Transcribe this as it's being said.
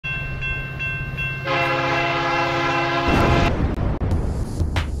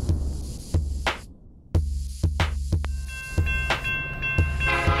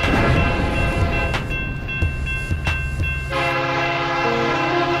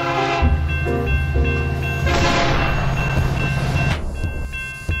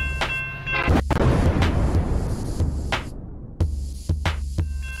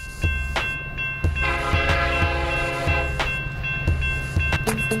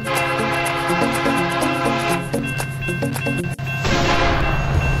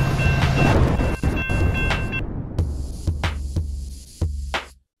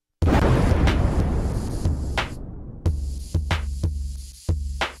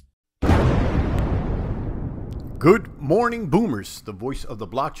Good morning, boomers. The voice of the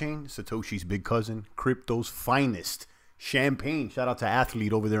blockchain, Satoshi's big cousin, crypto's finest. Champagne. Shout out to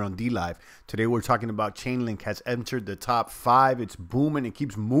Athlete over there on DLive. Today we're talking about Chainlink has entered the top 5. It's booming. It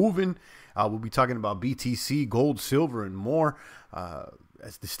keeps moving. We'll be talking about BTC, gold, silver, and more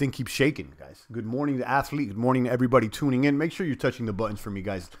as this thing keeps shaking, guys. Good morning to Athlete. Good morning to everybody tuning in. Make sure you're touching the buttons for me,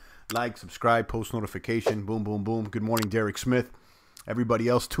 guys. Like, subscribe, post notification. Boom, boom, boom. Good morning, Derek Smith. Everybody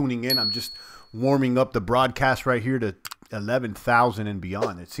else tuning in. I'm just warming up the broadcast right here to 11,000 and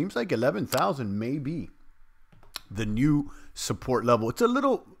beyond. It seems like 11,000 may be the new support level. It's a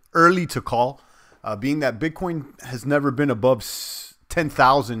little early to call, being that Bitcoin has never been above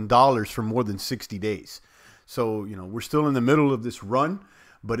 $10,000 for more than 60 days. So, you know, we're still in the middle of this run,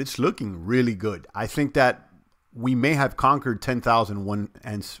 but it's looking really good. I think that we may have conquered 10,000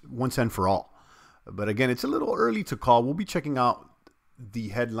 once and for all. But again, it's a little early to call. We'll be checking out the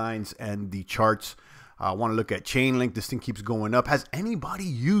headlines and the charts. I want to look at Chainlink. This thing keeps going up. Has anybody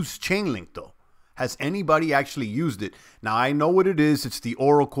used Chainlink though? Has anybody actually used it? Now I know what it is. It's the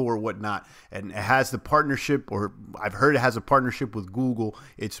Oracle or whatnot, and it has the partnership, or I've heard it has a partnership with Google.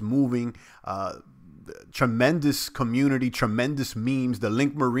 It's moving. Tremendous community, tremendous memes. The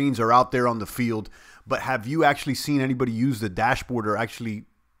Link Marines are out there on the field. But have you actually seen anybody use the dashboard or actually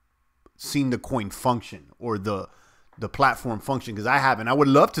seen the coin function or the platform function? Because I haven't. I would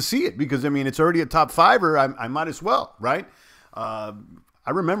love to see it because, I mean, it's already a top fiver. I might as well, right? I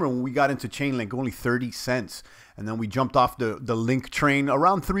remember when we got into Chainlink, only 30 cents. And then we jumped off the Link train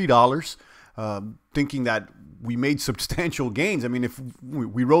around $3, thinking that we made substantial gains. I mean, if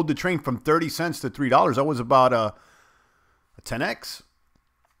we rode the train from 30 cents to $3, that was about a 10x.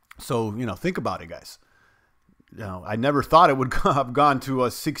 So, you know, think about it, guys. You know, I never thought it would have gone to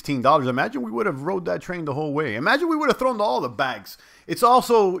 $16. Imagine we would have rode that train the whole way. Imagine we would have thrown all the bags. It's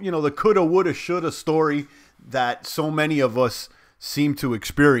also, you know, the coulda, woulda, shoulda story that so many of us seem to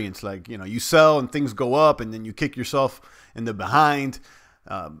experience. Like, you know, you sell and things go up and then you kick yourself in the behind.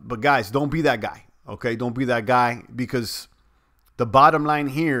 But guys, don't be that guy. Okay, don't be that guy, because the bottom line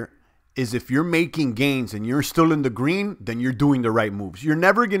here is if you're making gains and you're still in the green, then you're doing the right moves. You're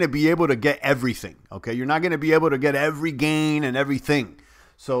never going to be able to get everything, okay? You're not going to be able to get every gain and everything.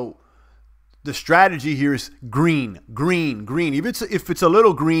 So the strategy here is green, green, green. If it's a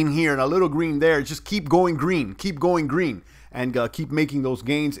little green here and a little green there, just keep going green, and keep making those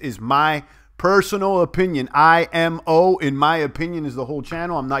gains is my personal opinion. IMO, in my opinion, is the whole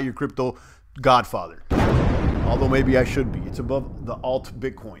channel. I'm not your crypto godfather, although maybe I should be. It's above the alt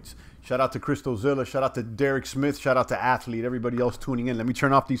Bitcoins. Shout out to Christozilla. Shout out to Derek Smith. Shout out to Athlete. Everybody else tuning in. Let me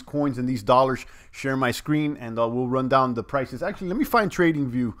turn off these coins and these dollars. Share my screen, and we'll run down the prices. Actually, let me find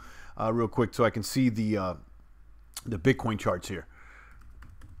TradingView real quick so I can see the Bitcoin charts here.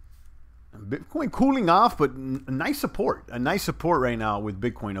 Bitcoin cooling off, but a nice support. A nice support right now with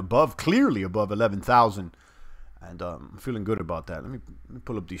Bitcoin clearly above 11,000. And I'm feeling good about that. Let me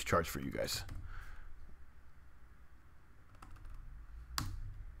pull up these charts for you guys.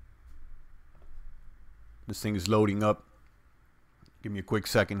 This thing is loading up. Give me a quick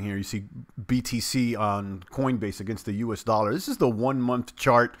second here. You see BTC on Coinbase against the US dollar. This is the 1 month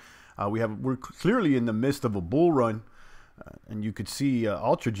chart. We're clearly in the midst of a bull run. And you could see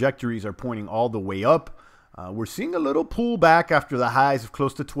all trajectories are pointing all the way up. We're seeing a little pullback after the highs of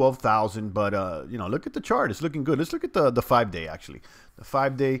close to 12,000. But, you know, look at the chart. It's looking good. Let's look at the 5-day, actually. The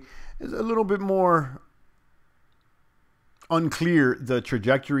 5-day is a little bit more unclear, the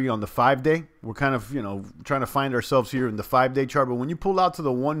trajectory on the 5-day. We're kind of, you know, trying to find ourselves here in the 5-day chart. But when you pull out to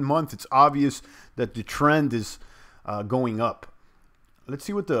the 1 month, it's obvious that the trend is going up. Let's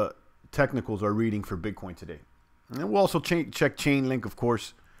see what the technicals are reading for Bitcoin today. And we'll also check Chainlink, of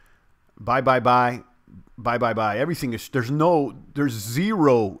course. Buy. Everything is, there's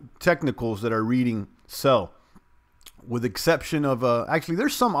zero technicals that are reading sell, with exception of actually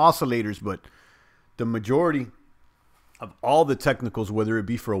there's some oscillators, but the majority of all the technicals, whether it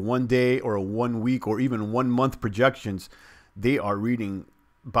be for a 1 day or a 1 week or even 1 month projections, they are reading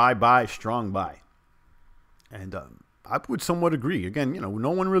buy, strong buy. And I would somewhat agree. Again, you know,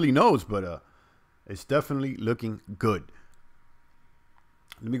 no one really knows, but it's definitely looking good.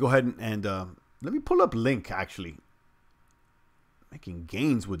 Let me go ahead and let me pull up Link, actually. Making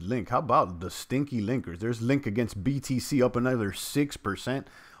gains with Link. How about the stinky Linkers? There's Link against BTC up another 6%,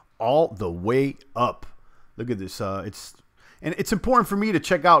 all the way up. Look at this. It's important for me to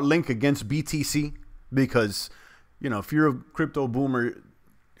check out Link against BTC because, you know, if you're a crypto boomer,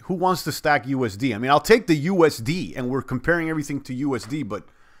 who wants to stack USD? I mean, I'll take the USD, and we're comparing everything to USD, but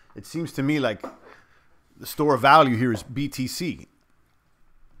it seems to me like the store of value here is BTC.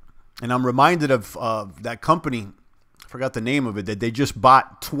 And I'm reminded of that company, I forgot the name of it, that they just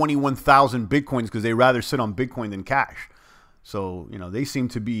bought 21,000 Bitcoins because they rather sit on Bitcoin than cash. So, you know, they seem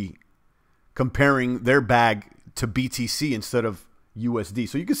to be comparing their bag to BTC instead of USD.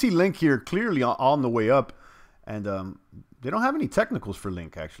 So you can see Link here clearly on the way up. And they don't have any technicals for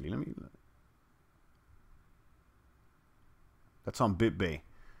Link, actually. That's on BitBay.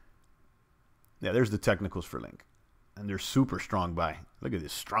 Yeah, there's the technicals for Link. And they're super strong buy. Look at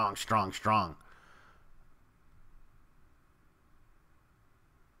this. Strong, strong, strong.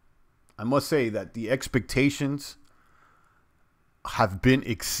 I must say that the expectations have been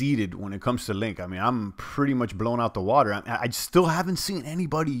exceeded when it comes to Link. I mean, I'm pretty much blown out the water. I still haven't seen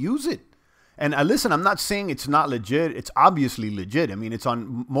anybody use it. And listen, I'm not saying it's not legit. It's obviously legit. I mean, it's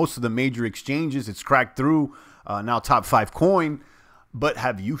on most of the major exchanges. It's cracked through, now top 5 coin. But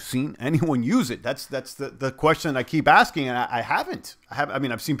have you seen anyone use it? That's the question I keep asking, and I haven't. I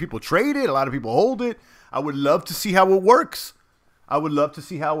mean, I've seen people trade it. A lot of people hold it. I would love to see how it works. I would love to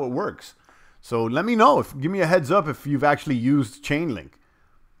see how it works. So let me know. Give me a heads up if you've actually used Chainlink.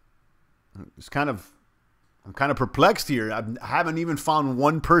 I'm kind of perplexed here. I haven't even found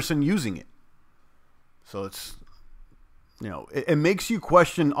one person using it. So it's, you know, it makes you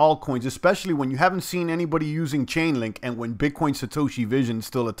question altcoins, especially when you haven't seen anybody using Chainlink and when Bitcoin Satoshi Vision is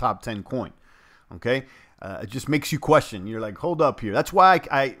still a top 10 coin. Okay? It just makes you question. You're like, hold up here. That's why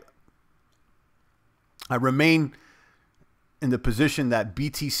I remain in the position that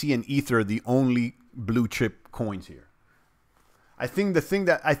BTC and Ether are the only blue chip coins here. I think the thing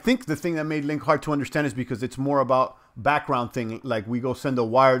that made Link hard to understand is because it's more about background thing. Like we go send a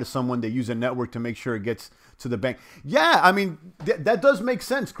wire to someone, they use a network to make sure it gets to the bank. Yeah, I mean that does make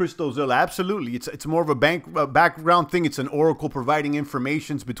sense, Christozilla. Absolutely, it's more of a background thing. It's an oracle providing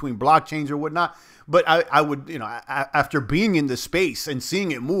informations between blockchains or whatnot. But I would, you know, after being in the space and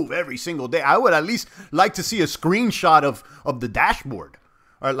seeing it move every single day, I would at least like to see a screenshot of the dashboard.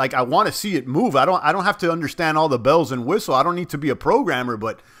 Or like I want to see it move. I don't have to understand all the bells and whistles. I don't need to be a programmer,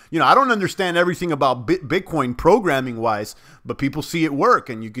 but you know, I don't understand everything about Bitcoin programming wise, but people see it work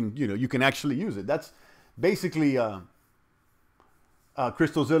and you can actually use it. That's basically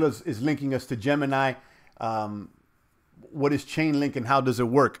Crystozilla is linking us to Gemini. What is Chainlink and how does it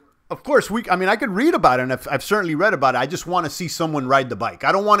work? Of course, I mean, I could read about it, and I've certainly read about it. I just want to see someone ride the bike.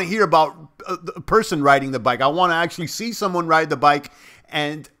 I don't want to hear about a person riding the bike. I want to actually see someone ride the bike,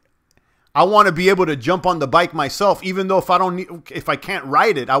 and I want to be able to jump on the bike myself, even though if I can't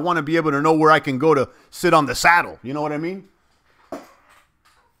ride it, I want to be able to know where I can go to sit on the saddle. You know what I mean?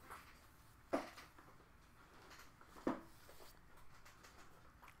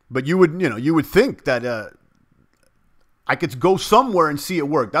 But you would think that I could go somewhere and see it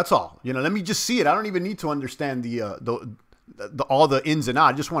work. That's all. You know, let me just see it. I don't even need to understand all the ins and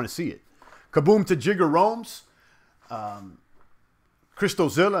outs. I just want to see it. Kaboom to Jigger Roams,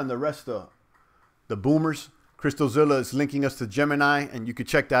 Crystozilla, and the rest of the boomers. Crystozilla is linking us to Gemini, and you can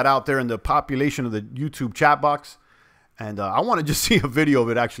check that out there in the population of the YouTube chat box. And I want to just see a video of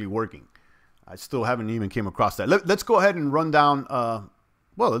it actually working. I still haven't even came across that. Let's go ahead and run down.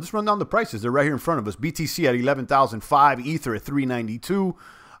 Well, let's run down the prices. They're right here in front of us. BTC at 11,005, Ether at 392.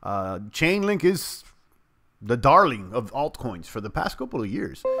 Chainlink is the darling of altcoins for the past couple of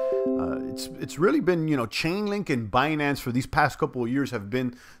years. It's really been, you know, Chainlink and Binance for these past couple of years have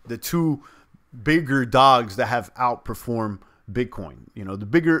been the two bigger dogs that have outperformed Bitcoin. You know, the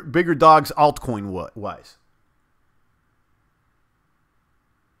bigger dogs altcoin wise.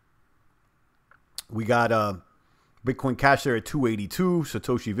 We got Bitcoin Cash there at 282.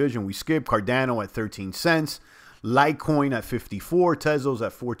 Satoshi Vision we skipped. Cardano at 13 cents. Litecoin at 54. Tezos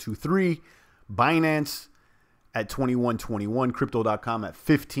at 423. Binance at 21.21. Crypto.com at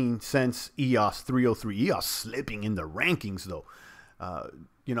 15 cents. EOS 303. EOS slipping in the rankings though.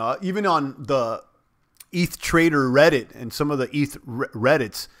 You know, even on the ETH Trader Reddit and some of the ETH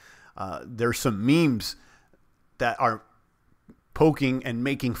Reddits, there's some memes that are poking and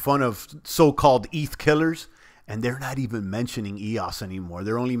making fun of so-called ETH killers. And they're not even mentioning EOS anymore.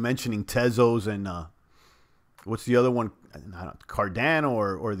 They're only mentioning Tezos and what's the other one? Cardano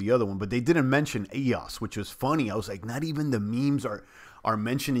or the other one. But they didn't mention EOS, which was funny. I was like, not even the memes are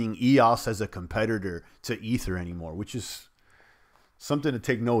mentioning EOS as a competitor to Ether anymore, which is something to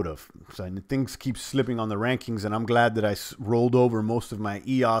take note of. So things keep slipping on the rankings, and I'm glad that I rolled over most of my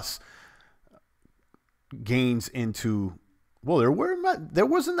EOS gains into... Well, there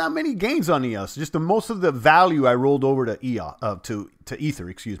wasn't that many gains on EOS. Just most of the value I rolled over to EOS to Ether,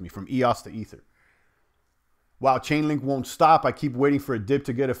 excuse me, from EOS to Ether. Wow, Chainlink won't stop. I keep waiting for a dip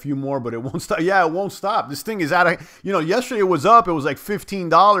to get a few more, but it won't stop. Yeah, it won't stop. This thing is out of, you know, yesterday it was up. It was like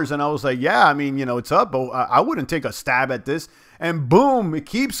 $15. And I was like, yeah, I mean, you know, it's up, but I wouldn't take a stab at this. And boom, it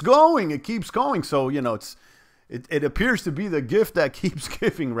keeps going. It keeps going. So, you know, it appears to be the gift that keeps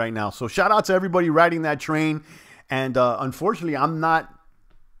giving right now. So shout out to everybody riding that train. And unfortunately, I'm not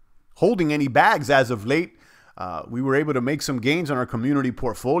holding any bags as of late. We were able to make some gains on our community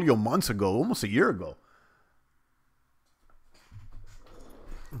portfolio months ago, almost a year ago.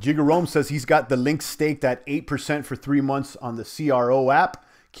 Jigger Rome says he's got the Link staked at 8% for 3 months on the CRO app.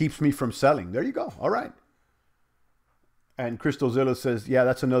 Keeps me from selling. There you go. All right. And Crystozilla says, yeah,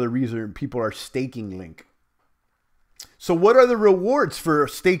 that's another reason people are staking Link. So what are the rewards for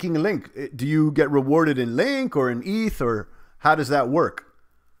staking Link? Do you get rewarded in Link or in ETH, or how does that work?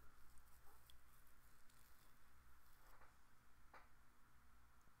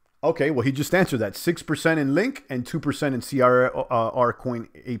 Okay, well, he just answered that. 6% in Link and 2% in CRR coin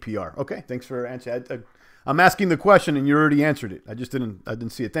APR. Okay, thanks for answering. I'm asking the question and you already answered it. I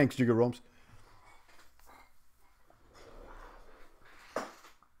didn't see it. Thanks, Jigger Romes.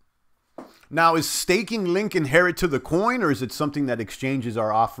 Now, is staking Link inherent to the coin, or is it something that exchanges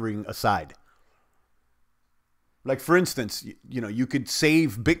are offering aside? Like, for instance, you know, you could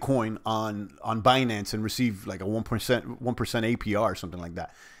save Bitcoin on Binance and receive like a 1% APR or something like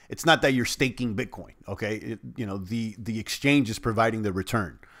that. It's not that you're staking Bitcoin, okay? You know, the exchange is providing the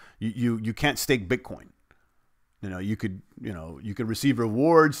return. You can't stake Bitcoin. You could receive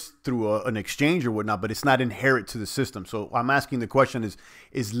rewards through an exchange or whatnot, but it's not inherent to the system. So I'm asking the question: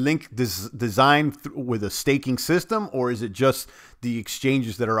 is Link designed with a staking system, or is it just the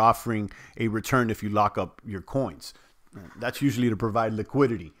exchanges that are offering a return if you lock up your coins? That's usually to provide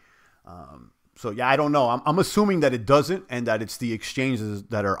liquidity. So yeah, I don't know. I'm assuming that it doesn't, and that it's the exchanges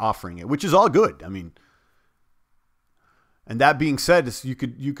that are offering it, which is all good. I mean. And that being said, you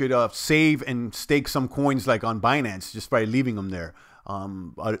could save and stake some coins like on Binance just by leaving them there.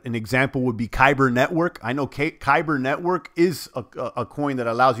 An example would be Kyber Network. I know Kyber Network is a coin that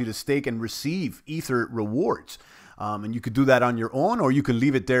allows you to stake and receive Ether rewards. And you could do that on your own, or you can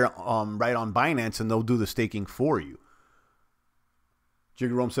leave it there right on Binance and they'll do the staking for you.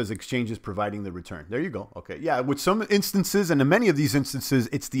 Jigger says exchanges providing the return. There you go. Okay. Yeah. With some instances, and in many of these instances,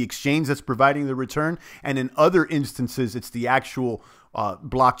 it's the exchange that's providing the return. And in other instances, it's the actual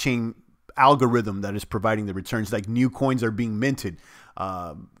blockchain algorithm that is providing the returns. Like new coins are being minted.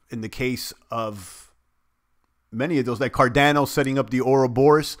 In the case of many of those, like Cardano setting up the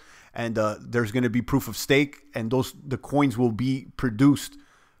Ouroboros, and there's going to be proof of stake, and the coins will be produced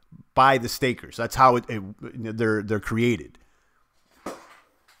by the stakers. That's how they're created.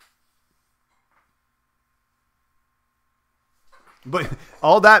 But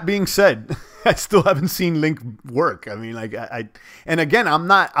all that being said, I still haven't seen Link work. I mean, like and again, I'm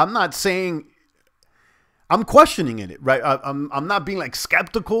not saying I'm questioning it, right? I'm not being like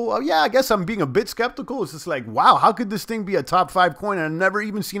skeptical. Oh yeah, I guess I'm being a bit skeptical. It's just like, wow, how could this thing be a top 5 coin and I've never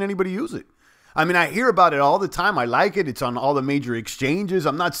even seen anybody use it? I mean, I hear about it all the time. I like it. It's on all the major exchanges.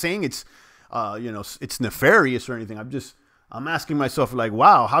 I'm not saying it's it's nefarious or anything. I'm asking myself, like,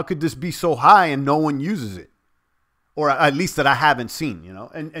 wow, how could this be so high and no one uses it? Or at least that I haven't seen,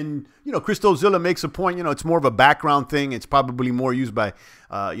 And Crystozilla makes a point, it's more of a background thing. It's probably more used by,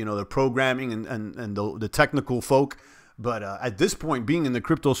 the programming and the technical folk. But at this point, being in the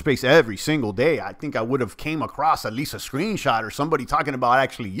crypto space every single day, I think I would have came across at least a screenshot or somebody talking about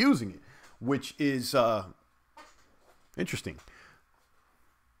actually using it, which is interesting.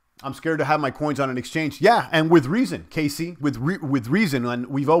 I'm scared to have my coins on an exchange. Yeah, and with reason, Casey, with reason. And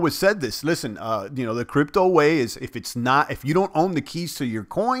we've always said this. Listen, the crypto way is if you don't own the keys to your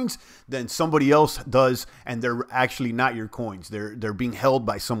coins, then somebody else does, and they're actually not your coins. They're being held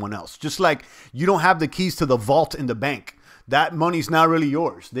by someone else. Just like you don't have the keys to the vault in the bank. That money's not really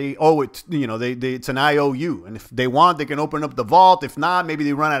yours. They owe it, it's an IOU. And if they want, they can open up the vault. If not, maybe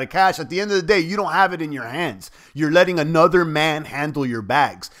they run out of cash. At the end of the day, you don't have it in your hands. You're letting another man handle your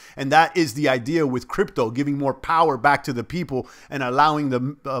bags. And that is the idea with crypto, giving more power back to the people and allowing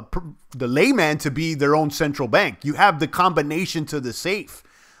the layman to be their own central bank. You have the combination to the safe.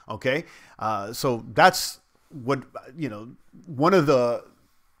 Okay. So that's what, one of the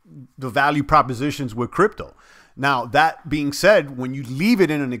value propositions with crypto. Now, that being said, when you leave it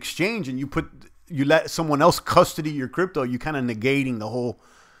in an exchange and you let someone else custody your crypto, you're kind of negating the whole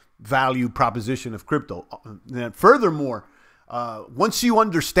value proposition of crypto. And furthermore, once you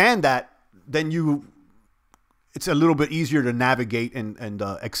understand that, then it's a little bit easier to navigate and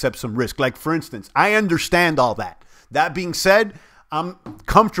accept some risk. Like, for instance, I understand all that. That being said, I'm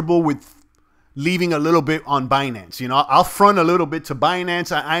comfortable with leaving a little bit on Binance. You know, I'll front a little bit to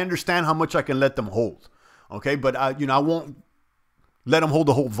Binance. I understand how much I can let them hold. Okay, but you know, I won't let them hold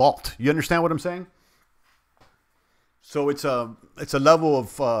the whole vault. You understand what I'm saying? So it's a level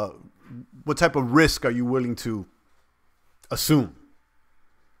of what type of risk are you willing to assume?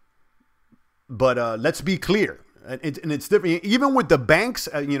 But let's be clear. And it's different. Even with the banks,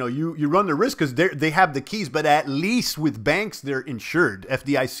 you know, you run the risk because they have the keys. But at least with banks, they're insured,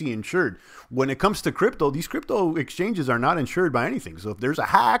 FDIC insured. When it comes to crypto, these crypto exchanges are not insured by anything. So if there's a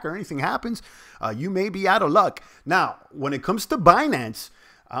hack or anything happens, you may be out of luck. Now, when it comes to Binance,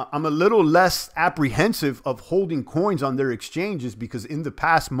 I'm a little less apprehensive of holding coins on their exchanges because in the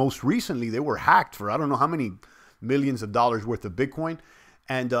past, most recently, they were hacked for I don't know how many millions of dollars worth of Bitcoin.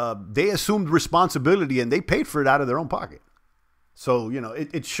 And they assumed responsibility and they paid for it out of their own pocket. So, you know,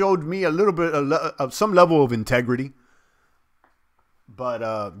 it showed me a little bit of some level of integrity. But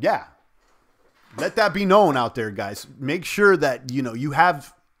yeah, let that be known out there, guys. Make sure that, you know, you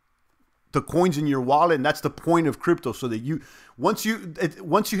have the coins in your wallet. And that's the point of crypto. So that you, once you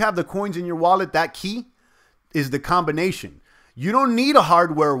have the coins in your wallet, that key is the combination. You don't need a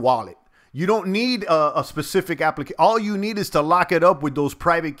hardware wallet. You don't need a specific application. All you need is to lock it up with those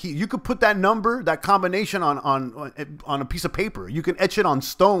private keys. You could put that number, that combination on a piece of paper. You can etch it on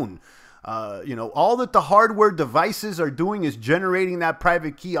stone. You know, all that the hardware devices are doing is generating that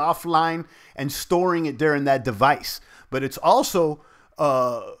private key offline and storing it there in that device. But it's also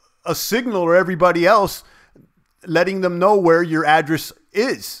a signal to everybody else, letting them know where your address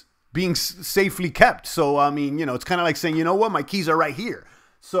is being safely kept. So, I mean, you know, it's kind of like saying, you know what, my keys are right here.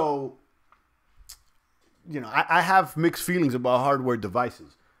 So, you know, I have mixed feelings about hardware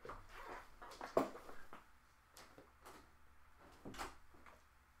devices.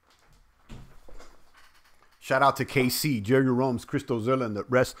 Shout out to KC, Jerry Rome's, Christozilla, and the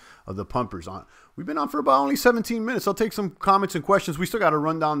rest of the pumpers. We've been on for about only 17 minutes. I'll take some comments and questions. We still got to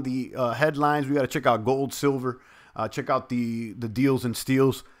run down the headlines. We got to check out gold, silver, check out the deals and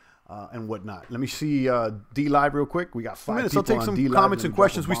steals. And whatnot. Let me see D Live real quick. We got 5 minutes. I'll take some comments and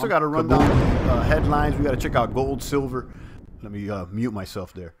questions. We still got to run down the headlines. We got to check out gold, silver. Let me mute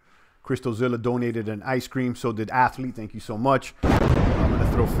myself there. Christozilla donated an ice cream. So did Athlete. Thank you so much. I'm going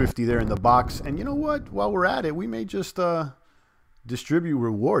to throw 50 there in the box. And you know what? While we're at it, we may just distribute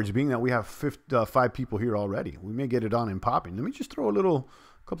rewards, being that we have 5 people here already. We may get it on and popping. Let me just throw a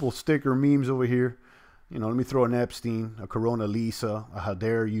couple of sticker memes over here. You know, let me throw an Epstein, a Corona Lisa, a How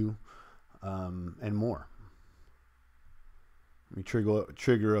Dare You, and more. Let me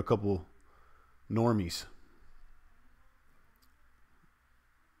trigger a couple normies.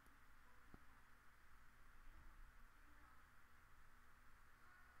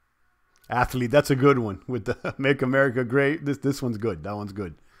 Athlete, that's a good one with the Make America Great. This one's good. That one's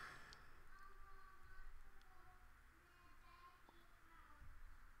good.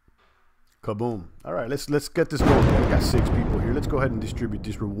 Kaboom. All right, let's get this going. We got 6 people here. Let's go ahead and distribute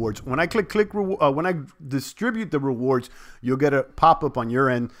these rewards. When I when I distribute the rewards, you'll get a pop-up on your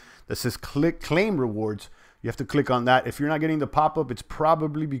end that says claim rewards. You have to click on that. If you're not getting the pop-up, it's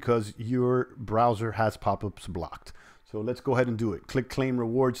probably because your browser has pop-ups blocked. So let's go ahead and do it. Click claim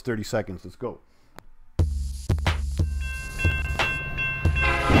rewards, 30 seconds. Let's go.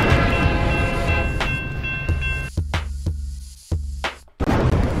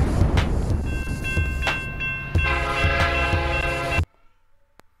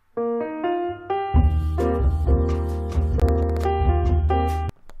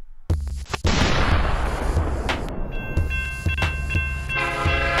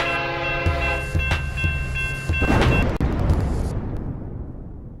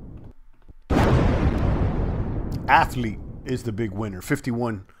 Athlete is the big winner.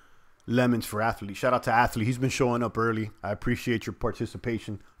 51 lemons for Athlete. Shout out to Athlete. He's been showing up early. I appreciate your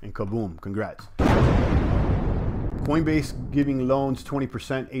participation. And kaboom. Congrats. Coinbase giving loans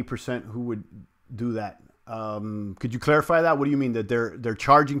 20%, 8%. Who would do that? Could you clarify that? What do you mean? That they're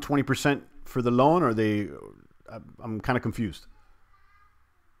charging 20% for the loan? Or are they... I'm kind of confused.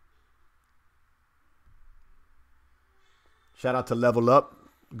 Shout out to Level Up.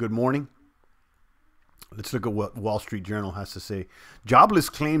 Good morning. Let's look at what Wall Street Journal has to say. Jobless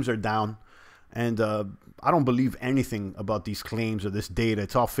claims are down, and I don't believe anything about these claims or this data.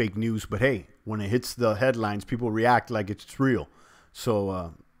 It's all fake news, but hey, when it hits the headlines, people react like it's real.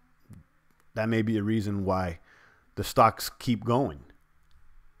 So that may be a reason why the stocks keep going.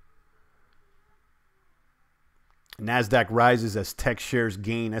 NASDAQ rises as tech shares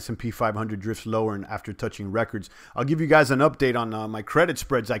gain. S&P 500 drifts lower and after touching records. I'll give you guys an update on my credit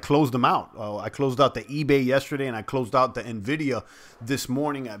spreads. I closed them out. I closed out the eBay yesterday and I closed out the NVIDIA this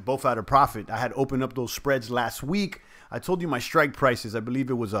morning, both at a profit. I had opened up those spreads last week. I told you my strike prices. I believe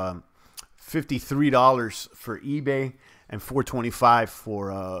it was $53 for eBay and $4.25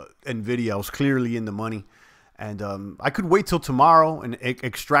 for NVIDIA. I was clearly in the money. And I could wait till tomorrow and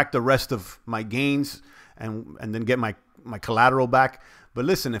extract the rest of my gains and then get my collateral back. But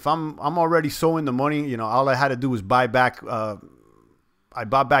listen, if I'm already so in the money, you know, all I had to do was buy back. I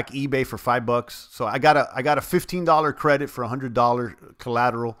bought back eBay for $5, so I got a $15 credit for $100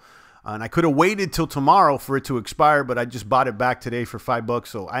 collateral, and I could have waited till tomorrow for it to expire, but I just bought it back today for $5.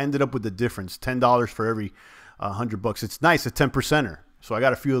 So I ended up with the difference, $10 for every $100. It's nice, a 10%er. So I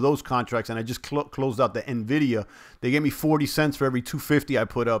got a few of those contracts, and I just closed out the NVIDIA. They gave me 40 cents for every 250 I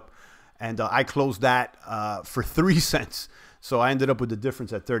put up, and I closed that for 3 cents. So I ended up with the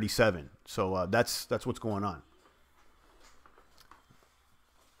difference at 37. So that's what's going on.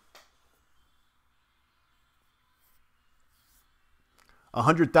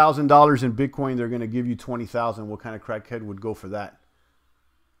 $100,000 in Bitcoin, they're going to give you 20,000. What kind of crackhead would go for that?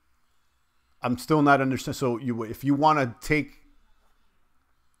 I'm still not understanding. So if you want to take,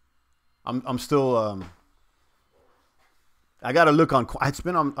 I'm still. I got to look on. It's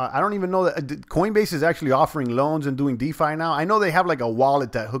been on. I don't even know that Coinbase is actually offering loans and doing DeFi now. I know they have like a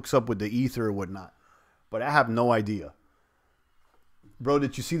wallet that hooks up with the Ether or whatnot, but I have no idea. Bro,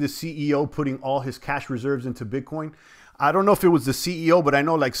 did you see the CEO putting all his cash reserves into Bitcoin? I don't know if it was the CEO, but I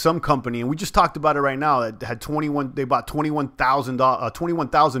know like some company, and we just talked about it right now, that had 21. They bought 21,000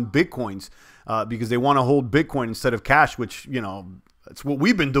 Bitcoins because they want to hold Bitcoin instead of cash, which, you know, it's what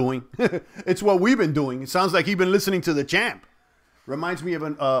we've been doing. It's what we've been doing. It sounds like he's been listening to the champ. Reminds me of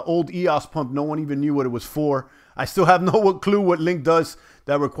an old EOS pump. No one even knew what it was for. I still have no clue what Link does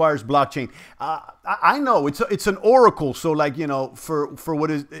that requires blockchain. I know it's an oracle. So like, you know, for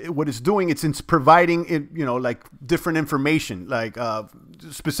what it's doing, it's providing it, you know, like different information, like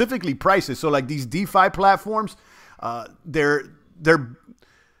specifically prices. So like these DeFi platforms, their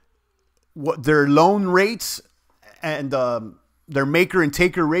loan rates and their maker and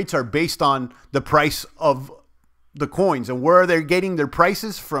taker rates are based on the price of the coins. And where are they getting their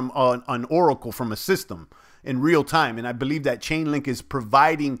prices? From an oracle, from a system in real time. And I believe that Chainlink is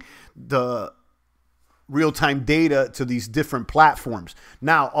providing the real-time data to these different platforms.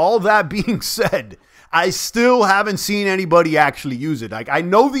 Now, all that being said, I still haven't seen anybody actually use it. Like, I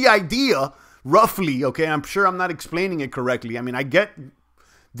know the idea roughly, okay? I'm sure I'm not explaining it correctly. I mean, I get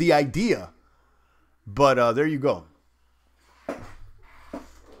the idea, but there you go.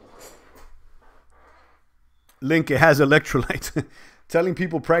 Link, it has electrolytes. Telling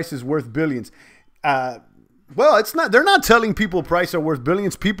people price is worth billions. Well, it's not. They're not telling people price are worth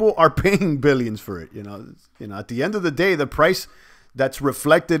billions. People are paying billions for it. You know. At the end of the day, the price that's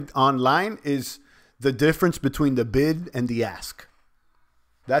reflected online is the difference between the bid and the ask.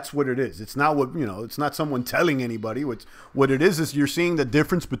 That's what it is. It's not what, you know. It's not someone telling anybody. What it is you're seeing the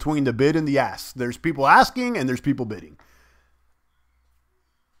difference between the bid and the ask. There's people asking and there's people bidding.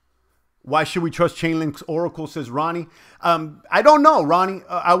 Why should we trust Chainlink's oracle, says Ronnie? I don't know, Ronnie.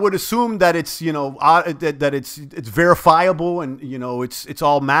 I would assume that it's, you know, that it's verifiable, and, you know, it's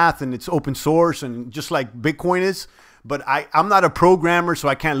all math and it's open source, and just like Bitcoin is. But I'm not a programmer, so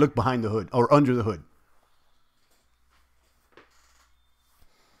I can't look behind the hood or under the hood.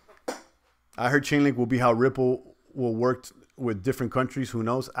 I heard Chainlink will be how Ripple will work with different countries. Who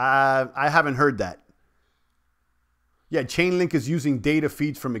knows? I haven't heard that. Yeah, Chainlink is using data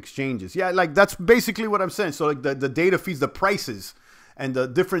feeds from exchanges. Yeah, like that's basically what I'm saying. So like the data feeds, the prices and the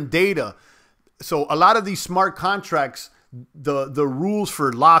different data. So a lot of these smart contracts, the rules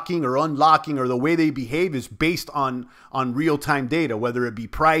for locking or unlocking or the way they behave is based on real-time data, whether it be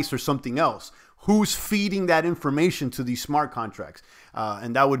price or something else. Who's feeding that information to these smart contracts?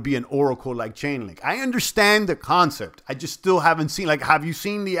 And that would be an oracle like Chainlink. I understand the concept. I just still haven't seen, like, have you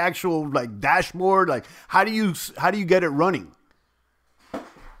seen the actual like dashboard? Like, how do you get it running?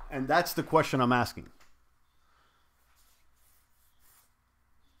 And that's the question I'm asking.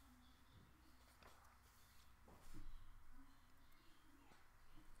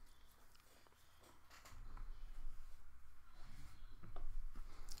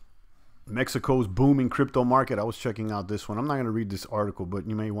 Mexico's booming crypto market. I was checking out this one. I'm not going to read this article, but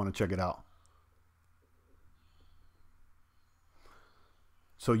you may want to check it out.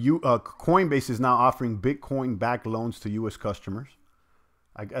 So Coinbase is now offering Bitcoin-backed loans to U.S. customers.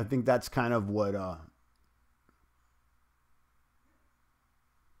 I think that's kind of what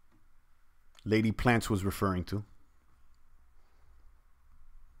Lady Plants was referring to.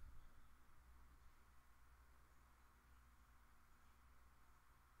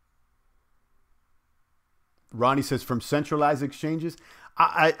 Ronnie says from centralized exchanges.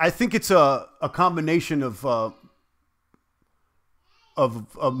 I think it's a combination of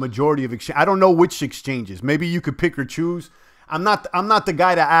a majority of exchange. I don't know which exchanges. Maybe you could pick or choose. I'm not the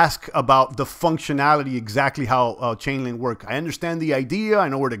guy to ask about the functionality, exactly how CHAINLINK work. I understand the idea, I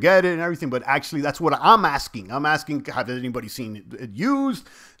know where to get it and everything, but actually that's what I'm asking. I'm asking, have anybody seen it used?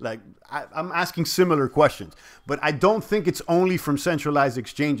 Like, I'm asking similar questions, but I don't think it's only from centralized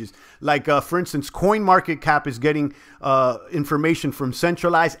exchanges. Like, for instance, CoinMarketCap is getting information from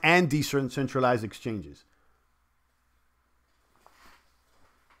centralized and decentralized exchanges.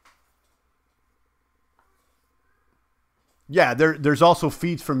 Yeah, there's also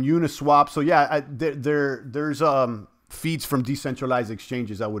feeds from Uniswap. So yeah, there's feeds from decentralized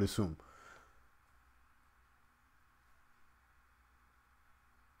exchanges, I would assume.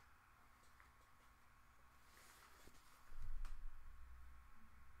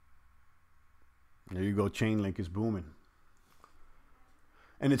 There you go. CHAINLINK is booming.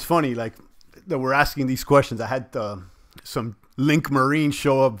 And it's funny, like, that we're asking these questions. I had some Link Marine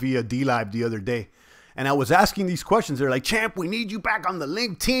show up via DLive the other day. And I was asking these questions. They're like, Champ, we need you back on the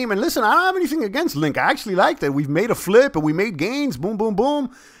Link team. And listen, I don't have anything against Link. I actually like that. We've made a flip and we made gains. Boom, boom,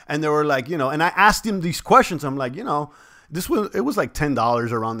 boom. And they were like, you know, and I asked him these questions. I'm like, you know, it was like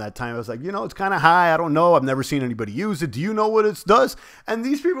 $10 around that time. I was like, you know, it's kind of high. I don't know. I've never seen anybody use it. Do you know what it does? And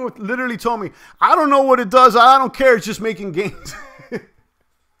these people literally told me, I don't know what it does. I don't care. It's just making gains.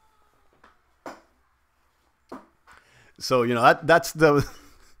 So, you know,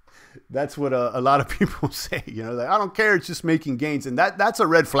 that's what a lot of people say, you know, like, I don't care. It's just making gains. And that's a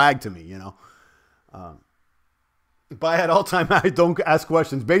red flag to me, you know. But at all time, I don't ask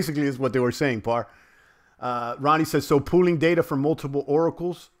questions, basically is what they were saying, Par. Ronnie says, so pooling data from multiple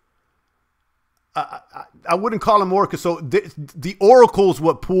oracles. I wouldn't call them oracles. So the oracle is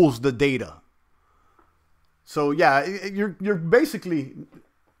what pools the data. So yeah, you're basically...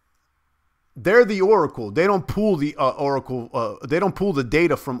 They're the oracle. They don't pool the oracle. They don't pool the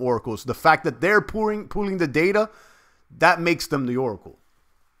data from oracles. The fact that they're pooling the data, that makes them the oracle.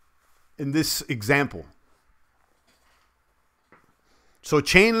 In this example. So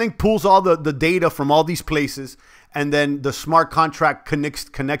CHAINLINK pulls all the data from all these places, and then the smart contract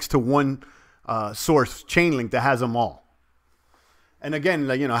connects to one source, CHAINLINK, that has them all. And again,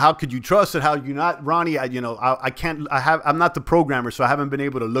 like, you know, how could you trust it? How you not, Ronnie? You know, I'm not the programmer, so I haven't been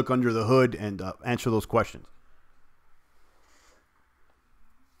able to look under the hood and answer those questions.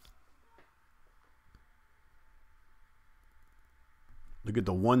 Look at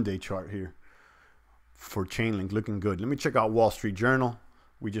the one-day chart here for CHAINLINK, looking good. Let me check out Wall Street Journal.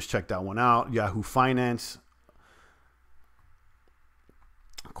 We just checked that one out. Yahoo Finance,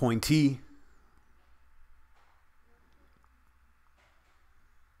 CoinT.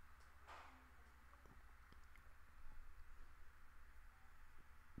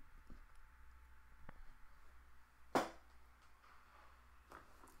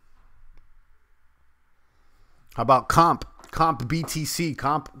 How about comp BTC?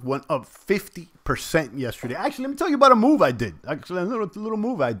 Comp went up 50% yesterday. Actually, let me tell you about a move I did. Actually, a little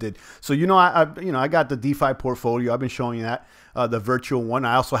move I did. So, you know, I got the DeFi portfolio. I've been showing you that, the virtual one.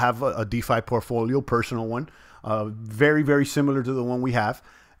 I also have a DeFi portfolio, personal one, very, very similar to the one we have.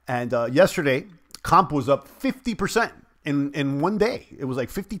 And yesterday, comp was up 50% in one day. It was like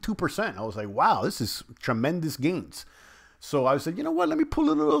 52%. I was like, wow, this is tremendous gains. So I said, you know what? Let me pull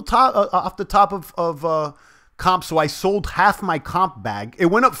a little off the top of comp. So I sold half my comp bag. It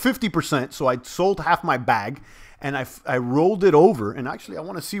went up 50%. So I sold half my bag and I rolled it over. And actually, I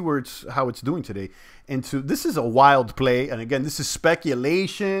want to see how it's doing today. This is a wild play. And again, this is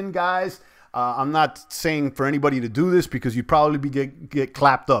speculation, guys. I'm not saying for anybody to do this because you'd probably get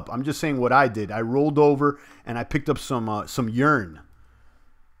clapped up. I'm just saying what I did. I rolled over and I picked up some Yearn,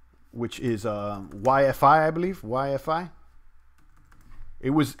 which is YFI, I believe. YFI. It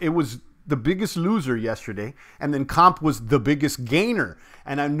was the biggest loser yesterday, and then comp was the biggest gainer.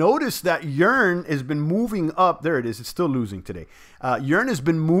 And I noticed that Yearn has been moving up. There it is. It's still losing today. Yearn has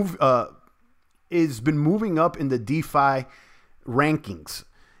been moving up in the DeFi rankings.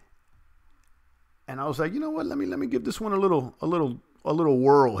 And I was like, you know what? Let me give this one a little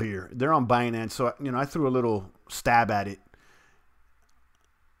whirl here. They're on Binance, so you know I threw a little stab at it.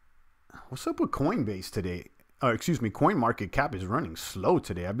 What's up with Coinbase today? Excuse me, CoinMarketCap is running slow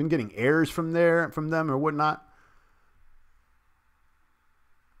today. I've been getting errors from them or whatnot.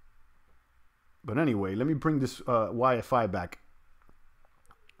 But anyway, let me bring this YFI back.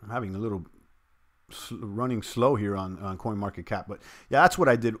 I'm having a little running slow here on CoinMarketCap. But yeah, that's what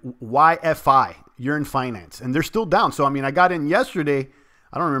I did. YFI, Yearn Finance. And they're still down. So, I mean, I got in yesterday.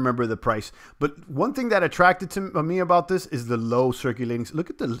 I don't remember the price. But one thing that attracted to me about this is the low circulating. Look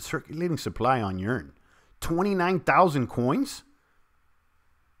at the circulating supply on Yearn. 29,000 coins.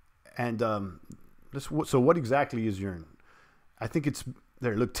 And so what exactly is Yearn? I think it's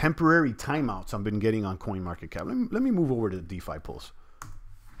there. Look, temporary timeouts I've been getting on CoinMarketCap. Let me move over to the DeFi Pulse.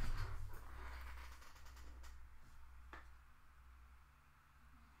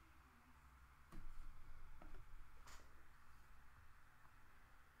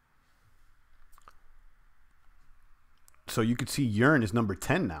 So you could see Yearn is number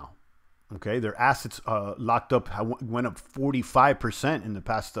 10 now. Okay, their assets locked up went up 45% in the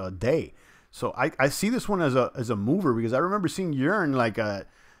past day. So I see this one as a mover because I remember seeing Yearn like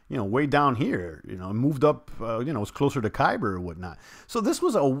way down here. Moved up. It was closer to Kyber or whatnot. So this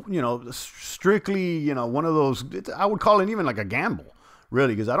was a strictly one of those. I would call it even like a gamble.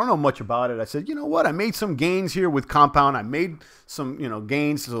 Really, because I don't know much about it. I said, you know what? I made some gains here with Compound. I made some,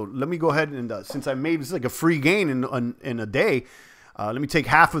 gains. So let me go ahead and since I made this like a free gain in a day, let me take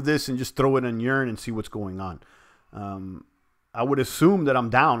half of this and just throw it in Yearn and see what's going on. I would assume that I'm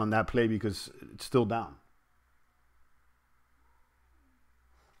down on that play because it's still down.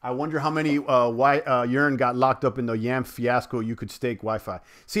 I wonder how many Yearn got locked up in the Yam fiasco. You could stake Wi-Fi.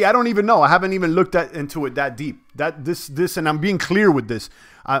 See, I don't even know. I haven't even looked into it that deep. And I'm being clear with this.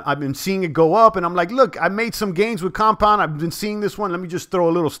 I've been seeing it go up, and I'm like, look, I made some gains with Compound. I've been seeing this one. Let me just throw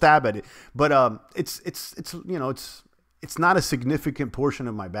a little stab at it. But it's not a significant portion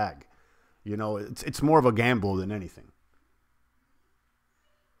of my bag. It's more of a gamble than anything.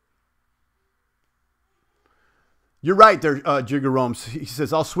 You're right there, Jigger Roams. He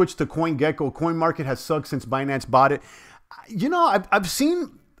says, I'll switch to CoinGecko. CoinMarket has sucked since Binance bought it. I've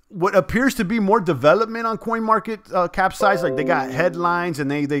seen what appears to be more development on CoinMarket capsize. Like they got headlines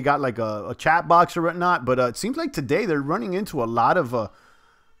and they got like a chat box or whatnot. But it seems like today they're running into a lot of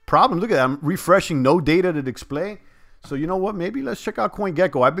problems. Look at that. I'm refreshing, no data to display. So you know what? Maybe let's check out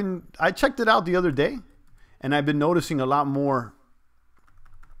CoinGecko. I checked it out the other day, and I've been noticing a lot more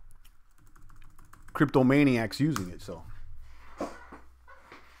cryptomaniacs using it. So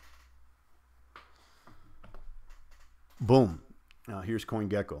boom, here's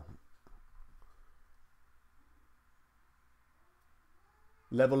CoinGecko.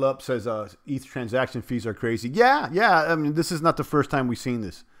 Level Up says ETH transaction fees are crazy. Yeah, I mean, this is not the first time we've seen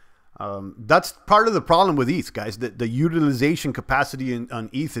this. That's part of the problem with ETH, guys. The utilization capacity on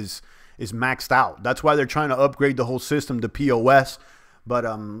ETH is maxed out. That's why they're trying to upgrade the whole system to POS. But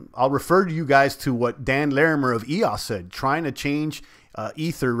I'll refer to you guys to what Dan Larimer of EOS said. Trying to change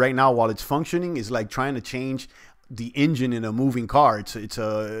Ether right now while it's functioning is like trying to change the engine in a moving car. It's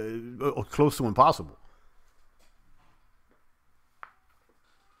close to impossible.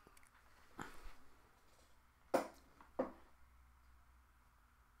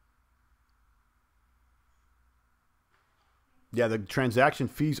 Yeah, the transaction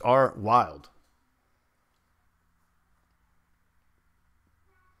fees are wild.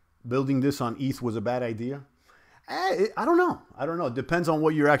 Building this on ETH was a bad idea. I don't know. It depends on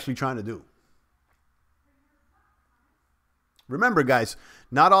what you're actually trying to do. Remember, guys,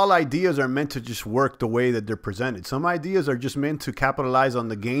 not all ideas are meant to just work the way that they're presented. Some ideas are just meant to capitalize on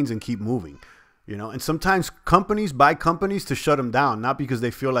the gains and keep moving. And sometimes companies buy companies to shut them down, not because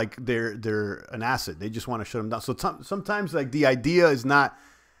they feel like they're an asset. They just want to shut them down. So sometimes like the idea is not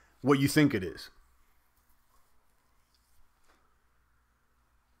what you think it is.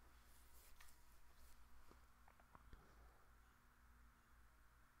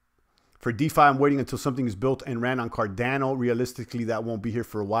 For DeFi, I'm waiting until something is built and ran on Cardano. Realistically, that won't be here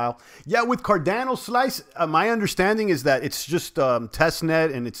for a while. Yeah, with Cardano Slice, my understanding is that it's just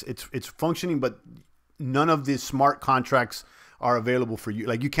testnet and it's functioning, but none of the smart contracts are available for you.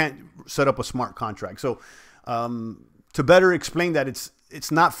 Like you can't set up a smart contract. So to better explain that,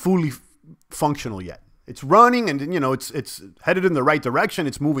 it's not fully functional yet. It's running and it's headed in the right direction.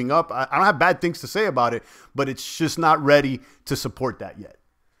 It's moving up. I don't have bad things to say about it, but it's just not ready to support that yet.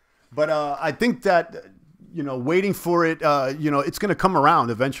 But I think that, waiting for it, it's going to come around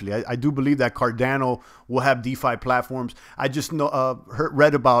eventually. I do believe that Cardano will have DeFi platforms. I just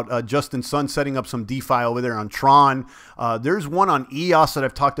read about Justin Sun setting up some DeFi over there on Tron. There's one on EOS that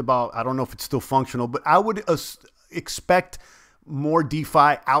I've talked about. I don't know if it's still functional, but I would expect more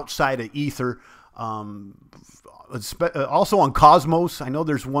DeFi outside of Ether. Also on Cosmos. I know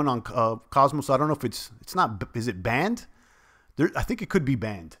there's one on Cosmos. I don't know if it's not. Is it banned? I think it could be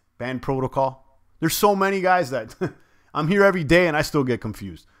banned. Banned protocol. There's so many guys that I'm here every day and I still get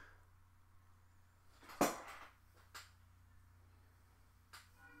confused.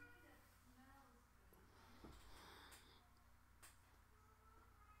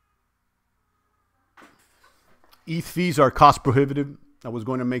 ETH fees are cost prohibitive. I was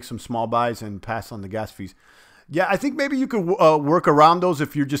going to make some small buys and pass on the gas fees. Yeah, I think maybe you could work around those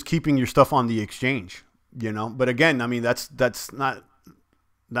if you're just keeping your stuff on the exchange, you know. But again, I mean, that's not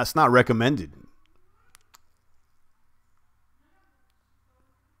recommended.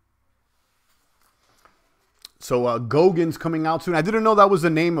 So Gogan's coming out soon. I didn't know that was the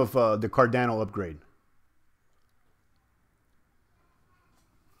name of the Cardano upgrade.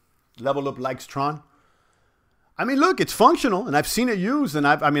 Level Up likes Tron. I mean, look, it's functional, and I've seen it used, and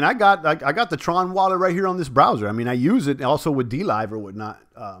I got the Tron wallet right here on this browser. I mean, I use it also with DLive or whatnot.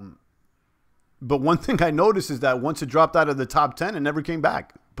 But one thing I noticed is that once it dropped out of the top 10, it never came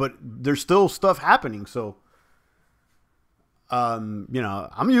back. But there's still stuff happening, so you know,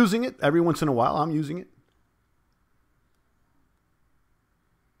 I'm using it every once in a while. I'm using it.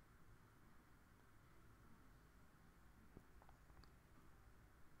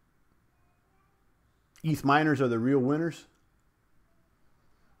 ETH miners are the real winners.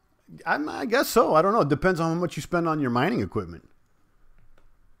 I guess so. I don't know. It depends on how much you spend on your mining equipment.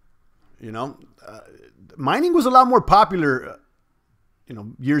 You know, mining was a lot more popular, you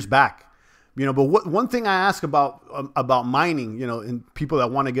know, years back. You know, but one thing I ask about mining, you know, and people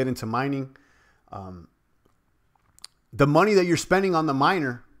that want to get into mining, the money that you're spending on the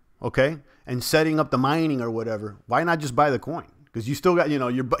miner, okay, and setting up the mining or whatever, why not just buy the coin? Because you still got, you know,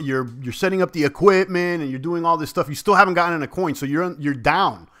 you're setting up the equipment and you're doing all this stuff. You still haven't gotten a coin, so you're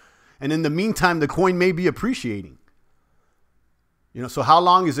down. And in the meantime, the coin may be appreciating. You know, so how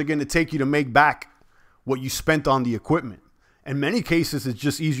long is it going to take you to make back what you spent on the equipment? In many cases, it's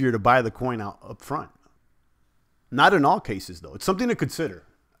just easier to buy the coin up front. Not in all cases, though. It's something to consider.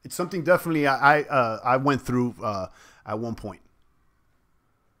 It's something definitely I went through at one point.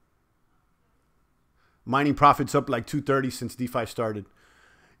 Mining profits up like 230 since DeFi started.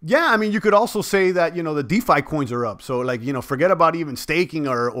 Yeah, I mean, you could also say that, you know, the DeFi coins are up. So, like, you know, forget about even staking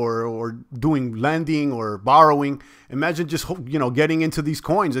or doing lending or borrowing. Imagine just, you know, getting into these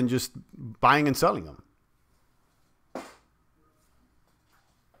coins and just buying and selling them.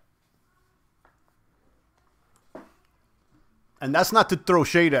 And that's not to throw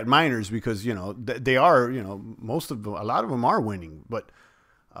shade at miners because, you know, they are, you know, a lot of them are winning. But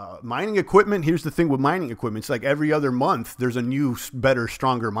mining equipment, here's the thing with mining equipment. It's like every other month, there's a new, better,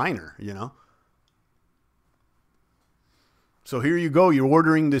 stronger miner, you know? So here you go. You're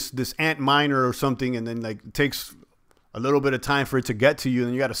ordering this ant miner or something, and then like it takes a little bit of time for it to get to you,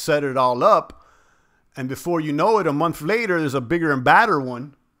 and you got to set it all up. And before you know it, a month later, there's a bigger and badder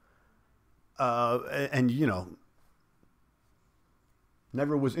one. And you know,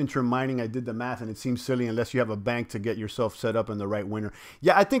 never was interim mining. I did the math, and it seems silly unless you have a bank to get yourself set up in the right winner.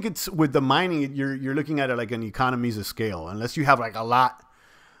 Yeah, I think it's with the mining, you're looking at it like an economies of scale. Unless you have like a lot,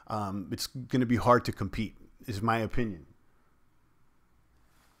 it's going to be hard to compete, is my opinion.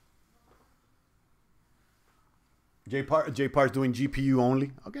 JPAR's doing GPU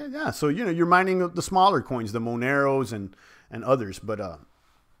only. Okay, yeah. So, you know, you're mining the smaller coins, the Moneros and others. But,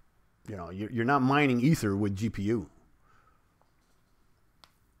 you know, you're not mining Ether with GPU.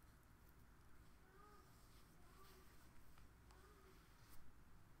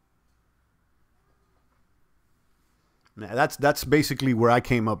 That's basically where I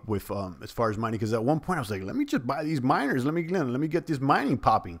came up with as far as mining. Because at one point I was like, let me just buy these miners. Let me get this mining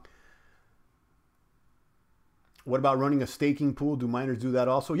popping. What about running a staking pool? Do miners do that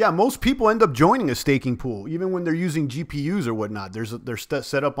also? Yeah, most people end up joining a staking pool, even when they're using GPUs or whatnot. They're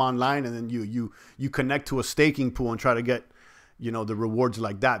set up online, and then you connect to a staking pool and try to get, you know, the rewards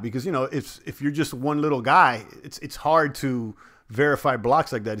like that. Because, you know, if you're just one little guy, it's hard to verify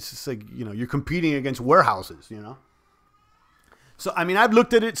blocks like that. It's just like, you know, you're competing against warehouses, you know. So, I mean, I've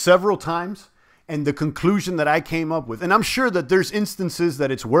looked at it several times, and the conclusion that I came up with, and I'm sure that there's instances that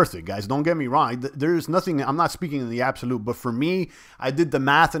it's worth it, guys. Don't get me wrong. There's nothing, I'm not speaking in the absolute, but for me, I did the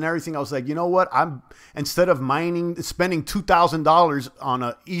math and everything. I was like, you know what? Instead of spending $2,000 on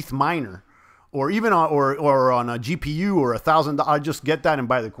a ETH miner, or even or on a GPU or $1,000, I just get that and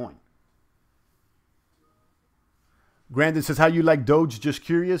buy the coin. Grandin says, how you like Doge? Just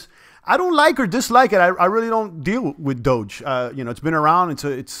curious. I don't like or dislike it. I really don't deal with Doge. You know, it's been around.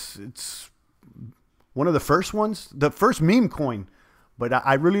 It's one of the first ones, the first meme coin, but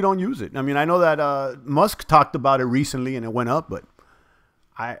I really don't use it. I mean, I know that Musk talked about it recently and it went up, but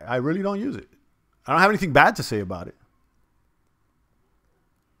I really don't use it. I don't have anything bad to say about it.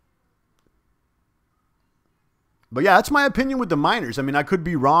 But yeah, that's my opinion with the miners. I mean, I could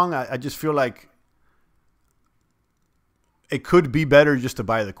be wrong. I just feel like it could be better just to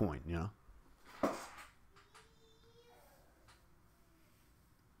buy the coin, you know?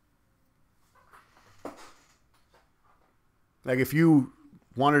 Like if you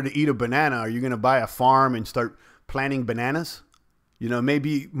wanted to eat a banana, are you going to buy a farm and start planting bananas? You know,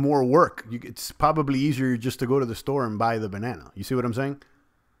 maybe more work. It's probably easier just to go to the store and buy the banana. You see what I'm saying?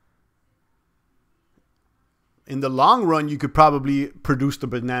 In the long run, you could probably produce the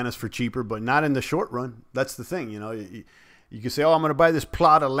bananas for cheaper, but not in the short run. That's the thing, you know. You could say, oh, I'm going to buy this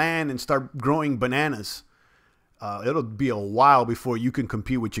plot of land and start growing bananas. It'll be a while before you can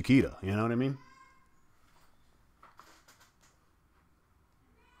compete with Chiquita. You know what I mean?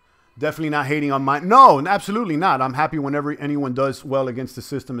 Definitely not hating on mine. No, absolutely not. I'm happy whenever anyone does well against the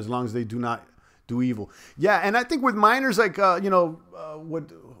system as long as they do not do evil. Yeah, and I think with miners like, who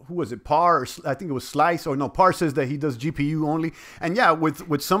was it, Par? Or I think it was Slice. Or no, Par says that he does GPU only. And yeah,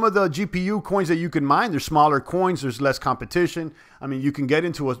 with some of the GPU coins that you can mine, there's smaller coins. There's less competition. I mean, you can get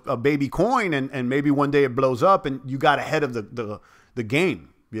into a baby coin and maybe one day it blows up and you got ahead of the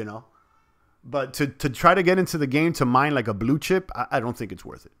game, you know. But to try to get into the game to mine like a blue chip, I don't think it's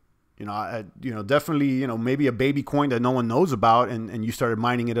worth it. You know, definitely, you know, maybe a baby coin that no one knows about and you started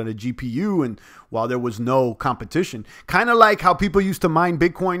mining it on a GPU and while there was no competition, kind of like how people used to mine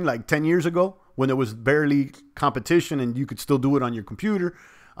Bitcoin like 10 years ago when there was barely competition and you could still do it on your computer.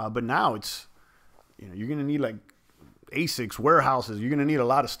 But now it's, you know, you're going to need like ASICs, warehouses. You're going to need a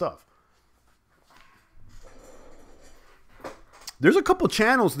lot of stuff. There's a couple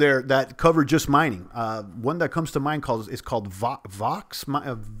channels there that cover just mining. One that comes to mind is called Vox,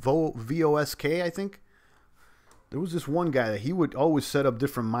 V-O-S-K, I think. There was this one guy that he would always set up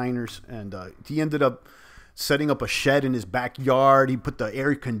different miners, and he ended up setting up a shed in his backyard. He put the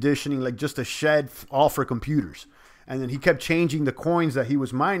air conditioning, like just a shed all for computers. And then he kept changing the coins that he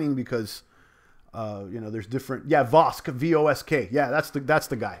was mining because, you know, there's different. Yeah, Vosk, V-O-S-K. Yeah, that's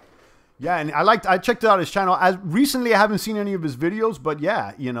the guy. Yeah, and I checked out his channel. Recently, I haven't seen any of his videos, but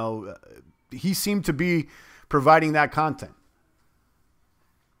yeah, you know, he seemed to be providing that content.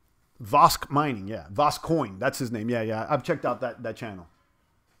 Vosk Mining, yeah. Vosk Coin, that's his name. Yeah, yeah. I've checked out that channel.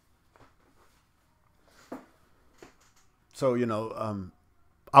 So, you know,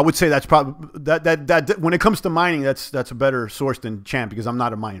 I would say that's probably that when it comes to mining, that's a better source than Champ because I'm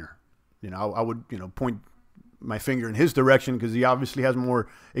not a miner. You know, I would, you know, point my finger in his direction because he obviously has more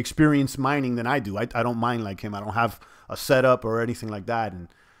experience mining than I do. I don't mine like him. I don't have a setup or anything like that. And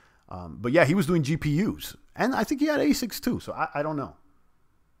but yeah, he was doing GPUs, and I think he had ASICs too. So I don't know.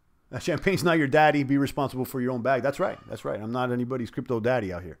 Champagne's not your daddy. Be responsible for your own bag. That's right. That's right. I'm not anybody's crypto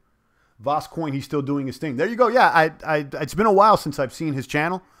daddy out here. Voss Coin, he's still doing his thing. There you go. Yeah, it's been a while since I've seen his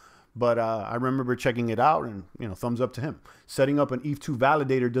channel. But I remember checking it out and, you know, thumbs up to him. Setting up an ETH2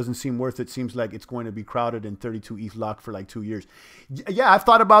 validator doesn't seem worth it. Seems like it's going to be crowded and 32 ETH locked for like 2 years. Yeah, I've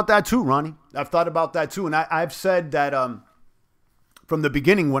thought about that too, Ronnie. I've thought about that too. And I've said that from the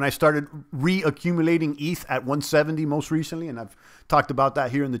beginning when I started reaccumulating ETH at 170 most recently, and I've talked about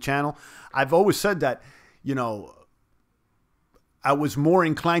that here in the channel, I've always said that, you know, I was more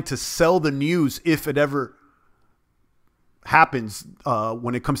inclined to sell the news if it ever happens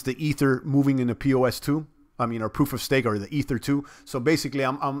when it comes to Ether moving into POS2, I mean, or proof of stake or the Ether 2. So basically,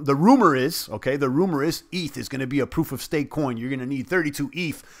 the rumor is, okay, the rumor is ETH is going to be a proof of stake coin. You're going to need 32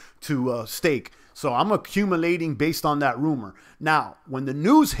 ETH to stake. So I'm accumulating based on that rumor. Now, when the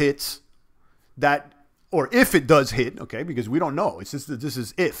news hits that, or if it does hit, okay, because we don't know. It's just that this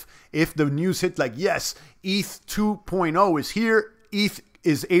is if the news hits like, yes, ETH 2.0 is here, ETH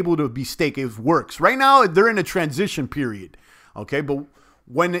is able to be staked. It works. Right now, they're in a transition period. Okay, but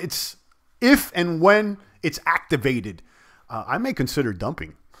when it's, if and when it's activated, I may consider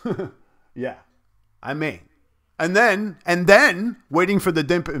dumping. Yeah, I may. And then waiting for the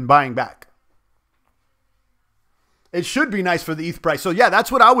dip and buying back. It should be nice for the ETH price. So yeah, that's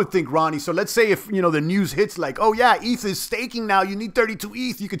what I would think, Ronnie. So let's say if, you know, the news hits like, oh yeah, ETH is staking now. You need 32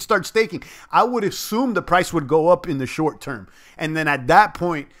 ETH. You could start staking. I would assume the price would go up in the short term. And then at that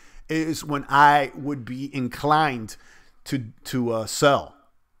point is when I would be inclined to sell.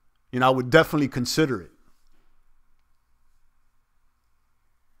 You know, I would definitely consider it.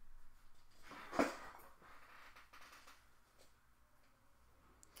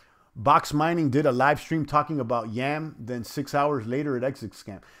 Box Mining did a live stream talking about YAM, then 6 hours later it exit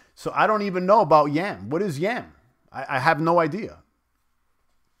scam. So I don't even know about YAM. What is YAM? I have no idea.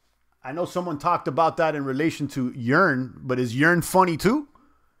 I know someone talked about that in relation to Yearn, but is Yearn funny too?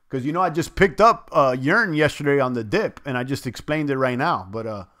 Because, you know, I just picked up Yearn yesterday on the dip, and I just explained it right now.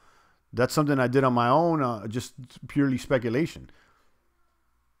 But that's something I did on my own, just purely speculation.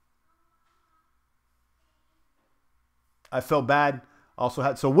 I felt bad. Also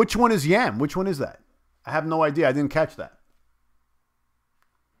had, so which one is YAM? Which one is that? I have no idea. I didn't catch that.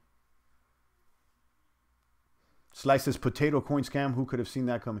 Slice says potato coin scam. Who could have seen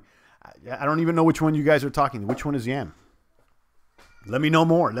that coming? I don't even know which one you guys are talking. Which one is Yam? Let me know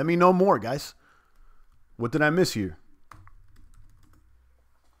more. Let me know more, guys. What did I miss here?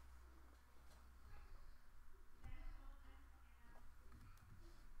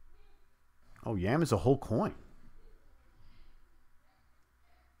 Oh, Yam is a whole coin.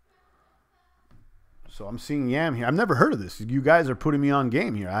 So I'm seeing Yam here. I've never heard of this. You guys are putting me on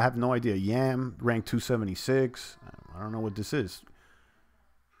game here. I have no idea. Yam, rank 276. I don't know what this is.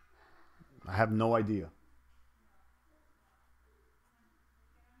 I have no idea.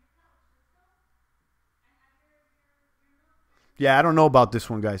 Yeah, I don't know about this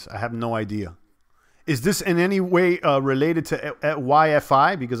one, guys. I have no idea. Is this in any way related to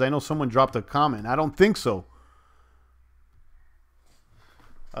YFI? Because I know someone dropped a comment. I don't think so.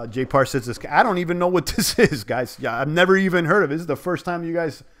 J Par says this. I don't even know what this is, guys. Yeah, I've never even heard of it. This is the first time you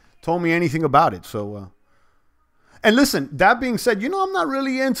guys told me anything about it. So, and listen, that being said, you know, I'm not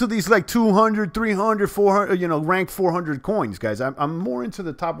really into these like 200, 300, 400, you know, rank 400 coins, guys. I'm more into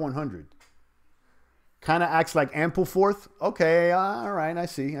the top 100. Kind of acts like Ampleforth. Okay, all right, I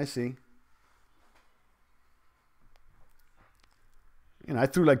see. You know, I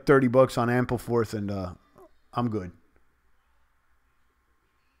threw like 30 bucks on Ampleforth and I'm good.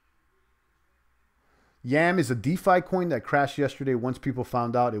 Yam is a DeFi coin that crashed yesterday once people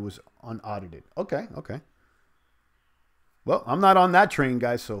found out it was unaudited. Okay. Well, I'm not on that train,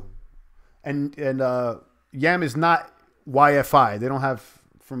 guys. So, and Yam is not YFI. They don't have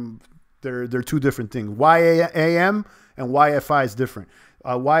from. They're two different things. YAM and YFI is different.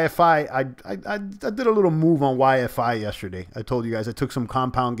 YFI, I did a little move on YFI yesterday. I told you guys I took some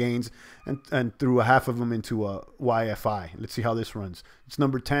compound gains and threw a half of them into YFI. Let's see how this runs. It's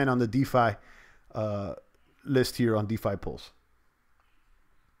number 10 on the DeFi list here on DeFi Pulse.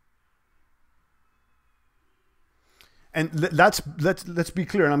 And let's be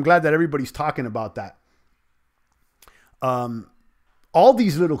clear, and I'm glad that everybody's talking about that. All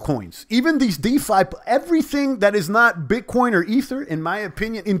these little coins, even these DeFi, everything that is not Bitcoin or Ether, in my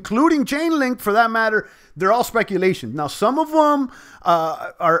opinion, including Chainlink for that matter, they're all speculation. Now, some of them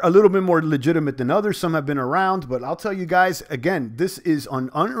are a little bit more legitimate than others. Some have been around, but I'll tell you guys, again, this is an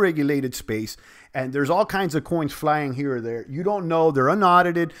unregulated space, and there's all kinds of coins flying here or there. You don't know. They're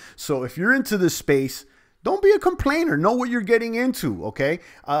unaudited. So if you're into this space, don't be a complainer. Know what you're getting into, okay?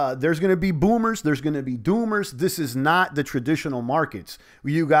 There's going to be boomers. There's going to be doomers. This is not the traditional markets.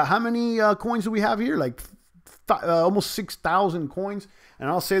 You got how many coins do we have here? Like almost 6,000 coins. And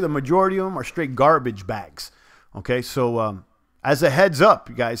I'll say the majority of them are straight garbage bags, okay? So as a heads up,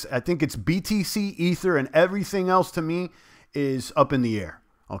 you guys, I think it's BTC, Ether, and everything else to me is up in the air,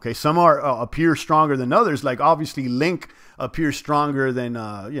 okay? Some are appear stronger than others. Like obviously Link appears stronger than,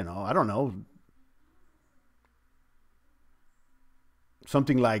 you know, I don't know,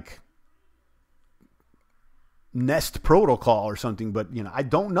 something like Nest Protocol or something, but you know, I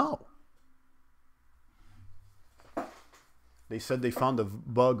don't know. They said they found the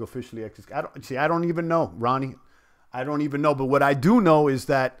bug officially. I don't even know, Ronnie. I don't even know. But what I do know is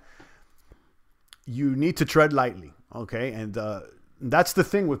that you need to tread lightly, okay? And that's the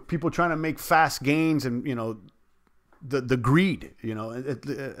thing with people trying to make fast gains and, you know, the greed, you know.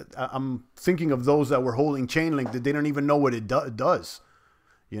 I'm thinking of those that were holding Chainlink that they don't even know what it does.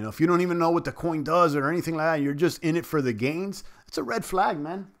 You know, if you don't even know what the coin does or anything like that, you're just in it for the gains, it's a red flag,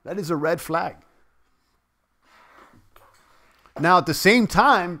 man. That is a red flag. Now, at the same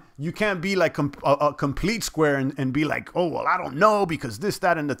time, you can't be like a complete square and be like, oh, well, I don't know because this,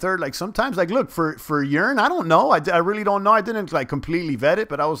 that, and the third. Like sometimes, like, look, for Yearn, I don't know. I really don't know. I didn't like completely vet it,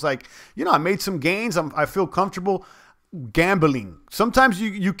 but I was like, you know, I made some gains. I feel comfortable gambling. Sometimes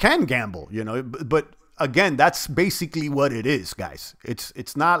you can gamble, you know, but again, that's basically what it is, guys.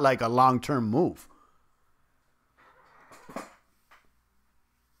 It's not like a long-term move.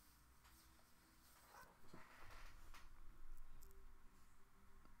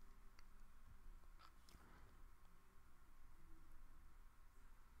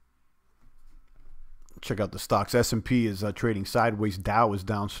 Check out the stocks. S&P is trading sideways. Dow is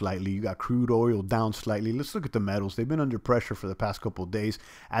down slightly. You got crude oil down slightly. Let's look at the metals. They've been under pressure for the past couple of days,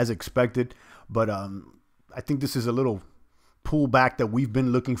 as expected. But I think this is a little pullback that we've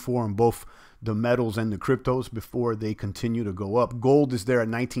been looking for on both the metals and the cryptos before they continue to go up. Gold is there at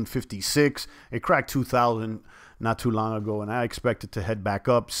 1956. It cracked 2,000 not too long ago, and I expect it to head back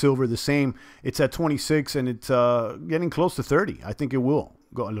up. Silver, the same. It's at 26, and it's getting close to 30. I think it will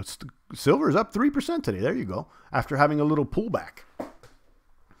go. Silver is up 3% today. There you go. After having a little pullback.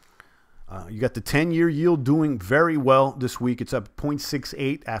 You got the 10-year yield doing very well this week. It's up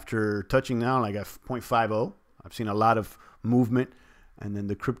 0.68 after touching down like a 0.50. I've seen a lot of movement, and then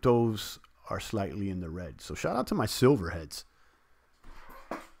the cryptos are slightly in the red. So shout out to my silver heads.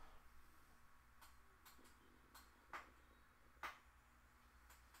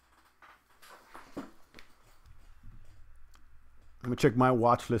 I'm going to check my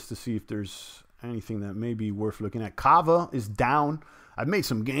watch list to see if there's anything that may be worth looking at. Kava is down. I've made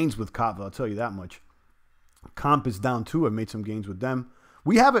some gains with Kava, I'll tell you that much. Comp is down too. I've made some gains with them.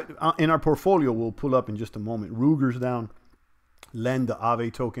 We have it in our portfolio. We'll pull up in just a moment. Ruger's down. Lend, the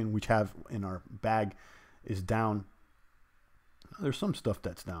Aave token, which have in our bag, is down. There's some stuff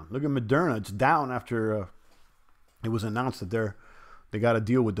that's down. Look at Moderna. It's down after it was announced that they got to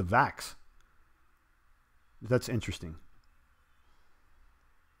deal with the vax. That's interesting.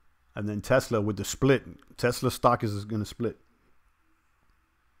 And then Tesla with the split. Tesla stock is going to split.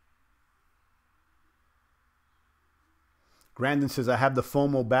 Grandin says, I have the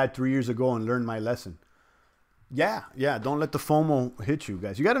FOMO bad 3 years ago and learned my lesson. Yeah. Don't let the FOMO hit you,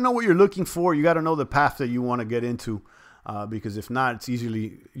 guys. You got to know what you're looking for. You got to know the path that you want to get into. Because if not,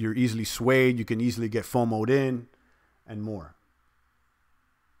 you're easily swayed. You can easily get FOMO'd in and more.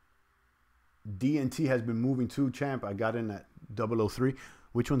 DNT has been moving too, champ. I got in at 003.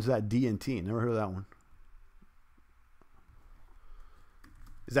 Which one's that? DNT. Never heard of that one.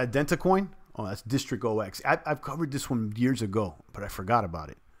 Is that Dentacoin? Oh, that's District OX. I've covered this one years ago, but I forgot about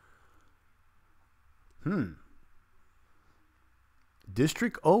it.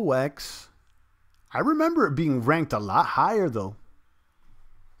 District OX. I remember it being ranked a lot higher, though.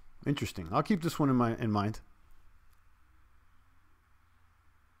 Interesting. I'll keep this one in mind.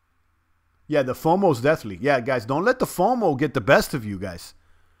 Yeah, the FOMO's deathly. Yeah, guys, don't let the FOMO get the best of you, guys.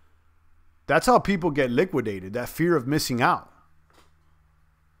 That's how people get liquidated, that fear of missing out.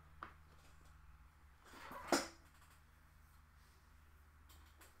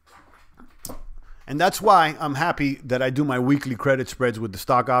 And that's why I'm happy that I do my weekly credit spreads with the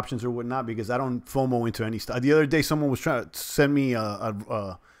stock options or whatnot, because I don't FOMO into any stock. The other day, someone was trying to send me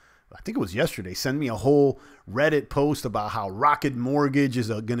I think it was yesterday, send me a whole Reddit post about how Rocket Mortgage is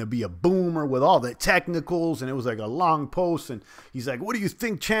going to be a boomer with all the technicals. And it was like a long post. And he's like, what do you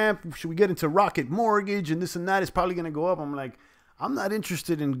think, champ? Should we get into Rocket Mortgage and this and that? It's probably going to go up. I'm like, I'm not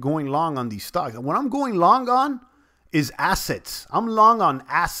interested in going long on these stocks. What I'm going long on is assets. I'm long on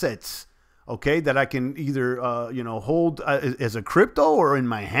assets, okay, that I can either, hold as a crypto or in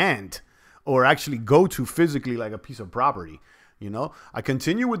my hand, or actually go to physically like a piece of property. I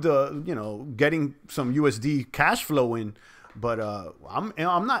continue with the, getting some USD cash flow in, but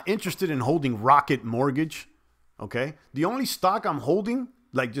I'm not interested in holding Rocket Mortgage. Okay. The only stock I'm holding,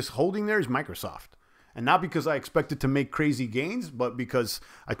 like just holding there, is Microsoft. And not because I expect it to make crazy gains, but because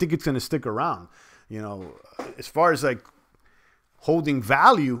I think it's going to stick around. As far as like holding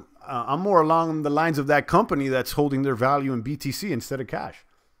value, I'm more along the lines of that company that's holding their value in BTC instead of cash.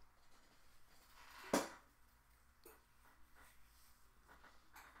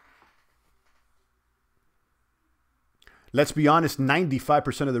 Let's be honest,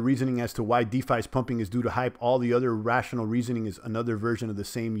 95% of the reasoning as to why DeFi is pumping is due to hype. All the other rational reasoning is another version of the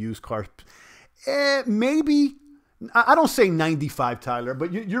same used car. Maybe. I don't say 95, Tyler,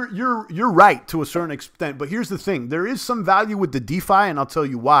 but you're right to a certain extent. But here's the thing. There is some value with the DeFi, and I'll tell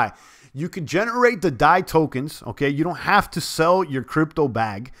you why. You can generate the DAI tokens, okay? You don't have to sell your crypto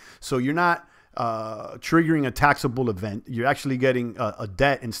bag, so you're not triggering a taxable event. You're actually getting a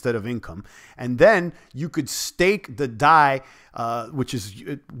debt instead of income. And then you could stake the DAI, which is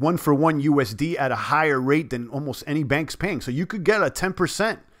 1-for-1 USD at a higher rate than almost any bank's paying. So you could get a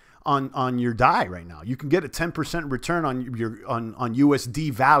 10% on your DAI right now. You can get a 10% return on your on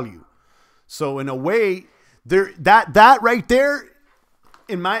USD value. So in a way, that right there,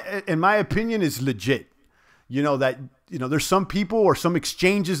 in my opinion, is legit. There's some people or some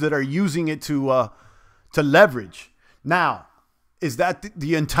exchanges that are using it to leverage. Now, is that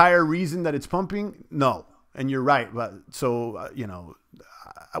the entire reason that it's pumping? No. And you're right. But so,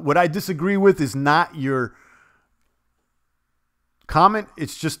 what I disagree with is not your comment.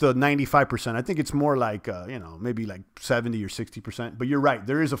 It's just a 95%. I think it's more like, maybe like 70 or 60%. But you're right.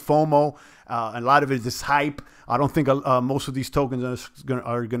 There is a FOMO. A lot of it is hype. I don't think most of these tokens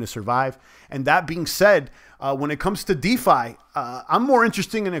are going to survive. And that being said, when it comes to DeFi, I'm more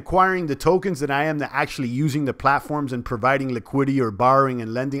interested in acquiring the tokens than I am to actually using the platforms and providing liquidity or borrowing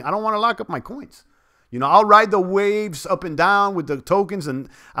and lending. I don't want to lock up my coins. I'll ride the waves up and down with the tokens, and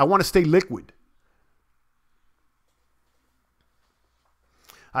I want to stay liquid.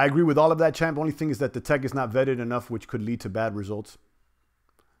 I agree with all of that, champ. Only thing is that the tech is not vetted enough, which could lead to bad results.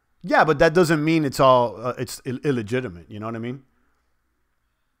 Yeah, but that doesn't mean it's all it's illegitimate. You know what I mean?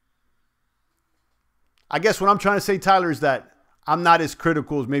 I guess what I'm trying to say, Tyler, is that I'm not as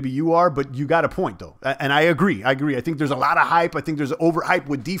critical as maybe you are, but you got a point, though. And I agree. I think there's a lot of hype. I think there's overhype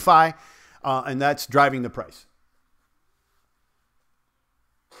with DeFi, and that's driving the price.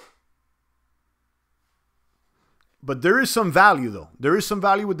 But there is some value, though. There is some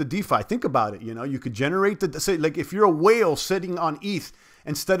value with the DeFi. Think about it. You know, you could generate say, like if you're a whale sitting on ETH,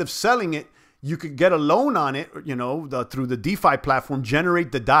 instead of selling it, you could get a loan on it, you know, through the DeFi platform,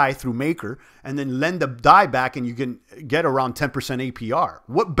 generate the DAI through Maker, and then lend the DAI back, and you can get around 10% APR.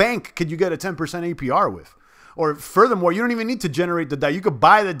 What bank could you get a 10% APR with? Or furthermore, you don't even need to generate the DAI. You could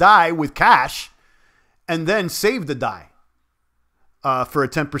buy the DAI with cash and then save the DAI for a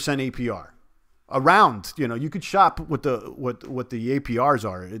 10% APR. Around, you know, you could shop what the APRs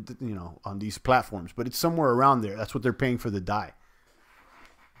are, you know, on these platforms, but it's somewhere around there. That's what they're paying for the DAI.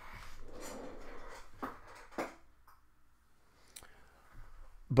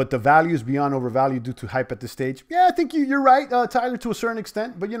 But the value is beyond overvalued due to hype at this stage. Yeah, I think you're right, Tyler, to a certain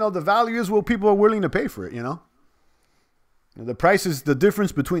extent. But, you know, the value is what people are willing to pay for it, you know. The price is the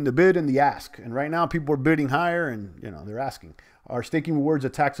difference between the bid and the ask. And right now, people are bidding higher and, you know, they're asking. Are staking rewards a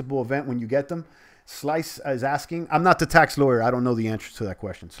taxable event when you get them? Slice is asking. I'm not the tax lawyer. I don't know the answer to that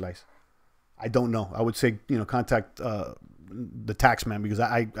question, Slice. I don't know. I would say, you know, contact the tax man because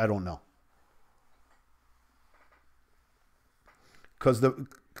I don't know. Because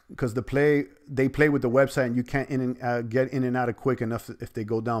they play with the website and you can't get in and out of quick enough if they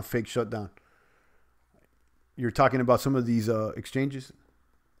go down, fake shutdown. You're talking about some of these exchanges.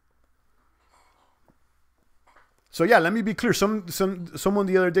 So yeah, let me be clear. Someone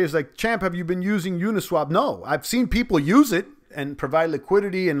the other day was like, "Champ, have you been using Uniswap?" No, I've seen people use it and provide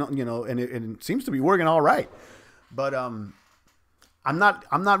liquidity, and you know, and it seems to be working all right. But I'm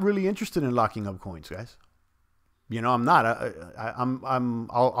not really interested in locking up coins, guys. You know, I'm not.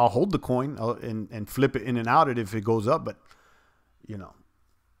 I'll hold the coin and flip it in and out if it goes up, but you know,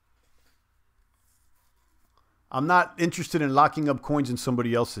 I'm not interested in locking up coins in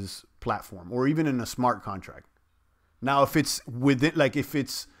somebody else's platform or even in a smart contract. Now, if it's within, like if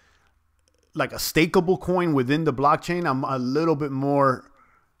it's like a stakeable coin within the blockchain, I'm a little bit more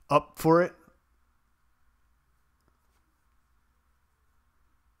up for it.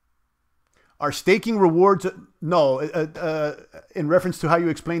 Are staking rewards? No, in reference to how you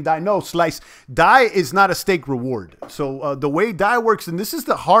explain DAI. No, Slice. DAI is not a stake reward. So the way DAI works, and this is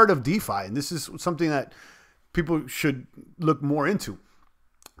the heart of DeFi, and this is something that people should look more into.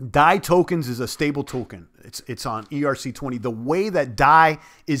 DAI tokens is a stable token. It's on ERC20. The way that DAI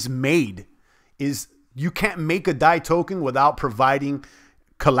is made is you can't make a DAI token without providing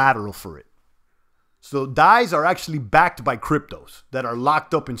collateral for it. So DAIs are actually backed by cryptos that are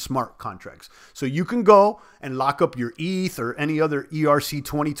locked up in smart contracts. So you can go and lock up your ETH or any other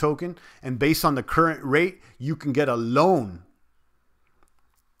ERC20 token, and based on the current rate, you can get a loan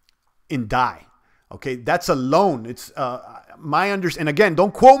in DAI. Okay, that's a loan. It's my understanding. And again,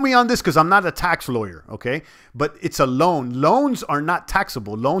 don't quote me on this because I'm not a tax lawyer. Okay, but it's a loan. Loans are not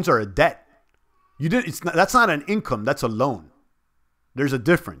taxable. Loans are a debt. That's not an income. That's a loan. There's a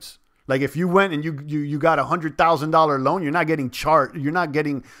difference. Like if you went and you got $100,000 loan, you're not getting charged. You're not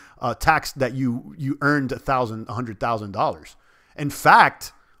getting taxed that you earned $100,000. In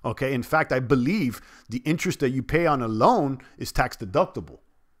fact, okay. In fact, I believe the interest that you pay on a loan is tax deductible.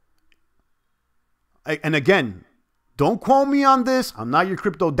 And again, don't quote me on this. I'm not your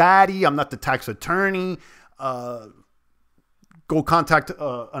crypto daddy. I'm not the tax attorney. Go contact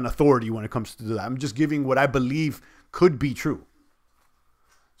an authority when it comes to that. I'm just giving what I believe could be true.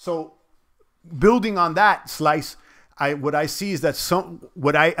 So building on that, Slice, what I see is that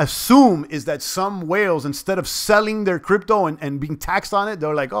what I assume is that some whales, instead of selling their crypto and being taxed on it,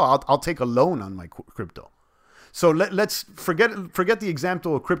 they're like, oh, I'll take a loan on my crypto. So let's forget the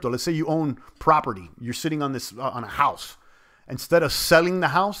example of crypto. Let's say you own property. You're sitting on on a house. Instead of selling the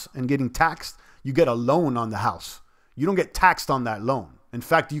house and getting taxed, you get a loan on the house. You don't get taxed on that loan. In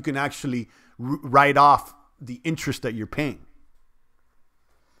fact, you can actually write off the interest that you're paying.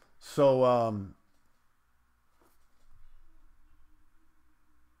 So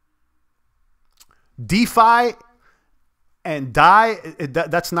DeFi and DAI,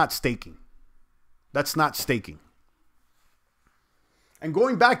 that's not staking. That's not staking. And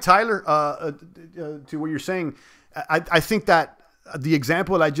going back, Tyler, to what you're saying, I think that the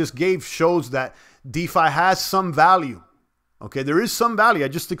example I just gave shows that DeFi has some value. Okay, there is some value. I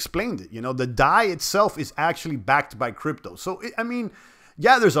just explained it. You know, the DAI itself is actually backed by crypto. So, I mean,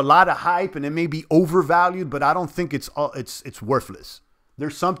 yeah, there's a lot of hype and it may be overvalued, but I don't think it's worthless.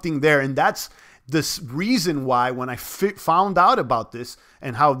 There's something there, and that's This reason why when I found out about this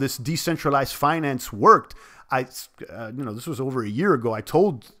and how this decentralized finance worked, this was over a year ago. I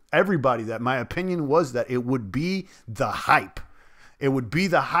told everybody that my opinion was that it would be the hype. It would be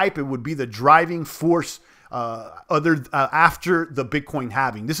the hype. It would be the driving force after the Bitcoin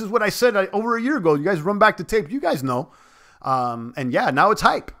halving. This is what I said over a year ago. You guys run back the tape. You guys know. And yeah, now it's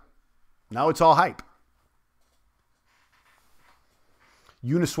hype. Now it's all hype.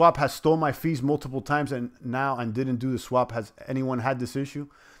 Uniswap has stole my fees multiple times and didn't do the swap. Has anyone had this issue?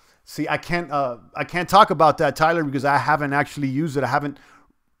 See, I can't talk about that, Tyler, because I haven't actually used it. I haven't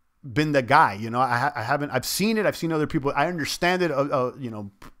been the guy, you know. I've seen it. I've seen other people. I understand it,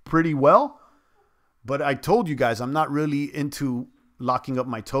 pretty well. But I told you guys, I'm not really into locking up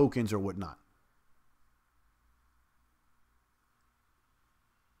my tokens or whatnot.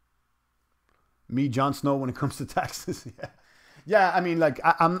 Me, Jon Snow, when it comes to taxes. Yeah. Yeah, I mean, like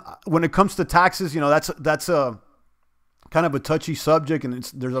I'm when it comes to taxes, that's a kind of a touchy subject, and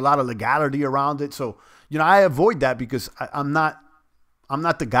there's a lot of legality around it. So, I avoid that because I'm not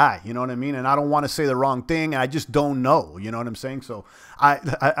the guy, you know what I mean? And I don't want to say the wrong thing, and I just don't know, you know what I'm saying? So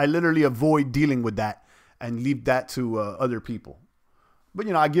I literally avoid dealing with that and leave that to other people. But,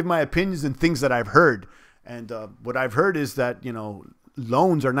 I give my opinions and things that I've heard. And what I've heard is that,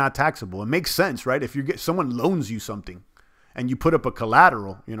 loans are not taxable. It makes sense, right? If someone loans you something, and you put up a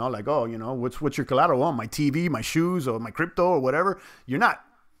collateral, like, oh, what's your collateral? Oh, my TV, my shoes, or my crypto, or whatever.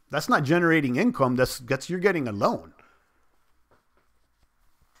 That's not generating income. You're getting a loan.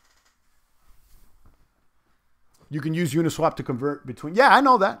 You can use Uniswap to convert between. Yeah, I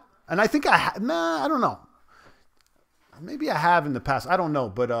know that. And I think I don't know. Maybe I have in the past. I don't know,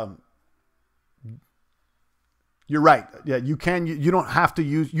 but you're right. Yeah, you can. You don't have to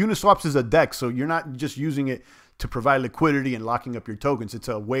use Uniswaps is a DEX, so you're not just using it to provide liquidity and locking up your tokens. It's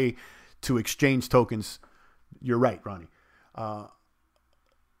a way to exchange tokens. You're right, Ronnie. What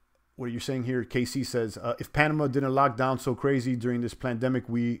are you saying here? KC says, if Panama didn't lock down so crazy during this pandemic,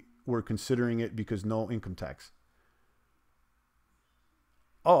 we were considering it because no income tax.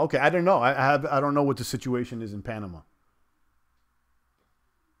 Oh, okay. I don't know. I don't know what the situation is in Panama.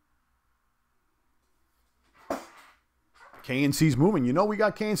 KNC's moving. We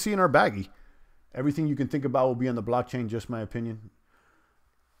got KNC in our baggie. Everything you can think about will be on the blockchain, just my opinion.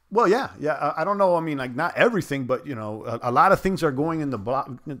 Well, yeah. I don't know. I mean, like, not everything, but, a lot of things are going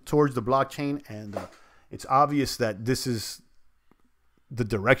towards the blockchain, and it's obvious that this is the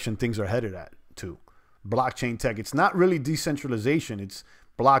direction things are headed to. Blockchain tech. It's not really decentralization. It's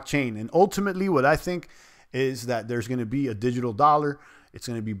blockchain. And ultimately, what I think is that there's going to be a digital dollar. It's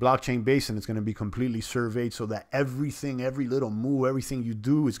going to be blockchain based, and it's going to be completely surveyed so that everything, every little move, everything you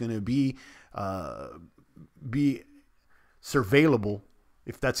do is going to be surveillable,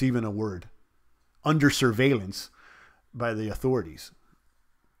 if that's even a word, under surveillance by the authorities.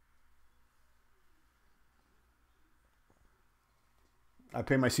 I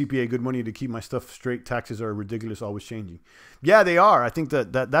pay my CPA good money to keep my stuff straight. Taxes are ridiculous, always changing. Yeah, they are. I think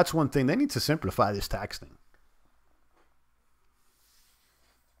that's one thing. They need to simplify this tax thing.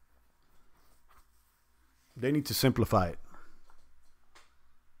 They need to simplify it.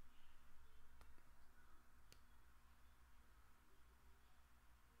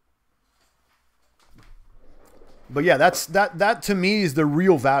 But yeah, that to me is the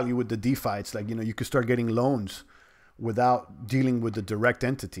real value with the DeFi. It's like, you could start getting loans without dealing with the direct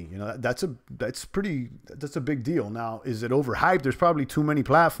entity. That's a big deal. Now, is it overhyped? There's probably too many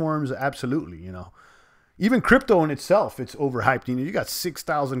platforms. Absolutely. Even crypto in itself, it's overhyped. You got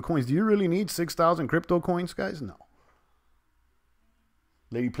 6,000 coins. Do you really need 6,000 crypto coins, guys? No.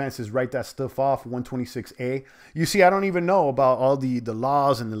 Lady Plant says, write that stuff off, 126A. You see, I don't even know about all the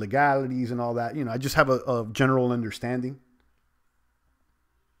laws and the legalities and all that. I just have a general understanding.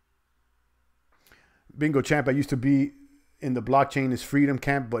 Bingo Champ, I used to be in the blockchain is freedom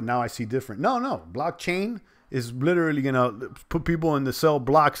camp, but now I see different. No. Blockchain is literally going to put people in the cell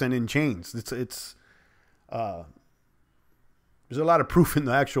blocks and in chains. There's a lot of proof in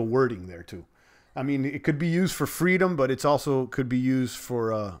the actual wording there too. I mean, it could be used for freedom, but it's also could be used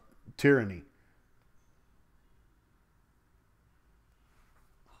for tyranny.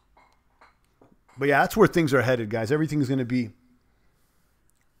 But yeah, that's where things are headed, guys. Everything's going to be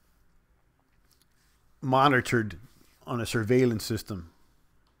monitored on a surveillance system.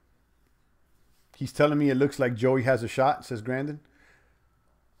 He's telling me it looks like Joey has a shot, says Grandin.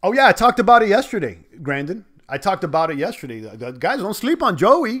 Oh yeah, I talked about it yesterday, Grandin. I talked about it yesterday. Guys, don't sleep on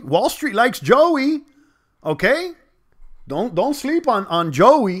Joey. Wall Street likes Joey. Okay? Don't sleep on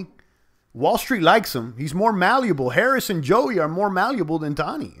Joey. Wall Street likes him. He's more malleable. Harris and Joey are more malleable than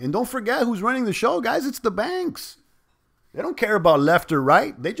Tani. And don't forget who's running the show, guys. It's the banks. They don't care about left or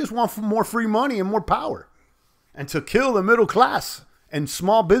right. They just want more free money and more power. And to kill the middle class and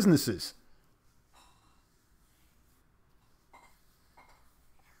small businesses.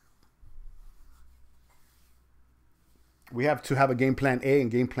 We have to have a game plan A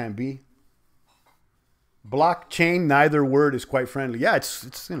and game plan B. Blockchain, neither word is quite friendly. Yeah,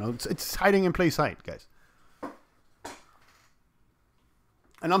 it's hiding in plain sight, guys.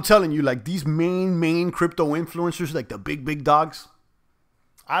 And I'm telling you, like these main crypto influencers, like the big dogs,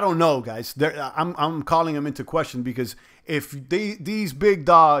 I don't know, guys. I'm calling them into question because if these big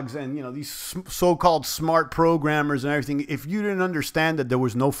dogs and these so-called smart programmers and everything, if you didn't understand that there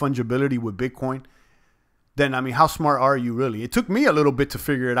was no fungibility with Bitcoin, then, I mean, how smart are you really? It took me a little bit to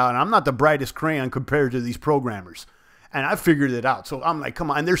figure it out. And I'm not the brightest crayon compared to these programmers. And I figured it out. So I'm like,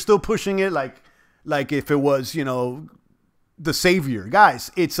 come on. And they're still pushing it like if it was, the savior.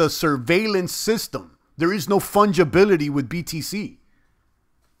 Guys, it's a surveillance system. There is no fungibility with BTC.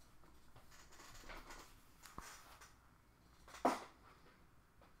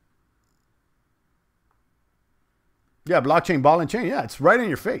 Yeah, blockchain, ball and chain. Yeah, it's right in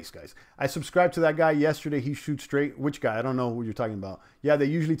your face, guys. I subscribed to that guy yesterday. He shoots straight. Which guy? I don't know who you're talking about. Yeah, they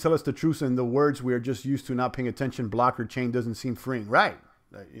usually tell us the truth in the words we are just used to not paying attention. Blocker chain doesn't seem freeing. Right.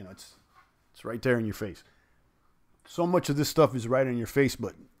 It's right there in your face. So much of this stuff is right in your face.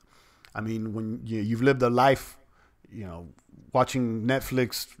 But, I mean, when you've lived a life, watching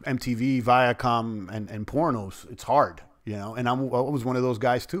Netflix, MTV, Viacom, and pornos, it's hard, And I was one of those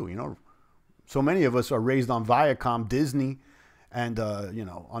guys too, So many of us are raised on Viacom, Disney, and,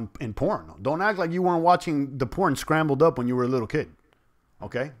 in porn. Don't act like you weren't watching the porn scrambled up when you were a little kid.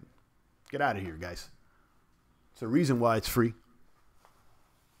 Okay? Get out of here, guys. It's a reason why it's free.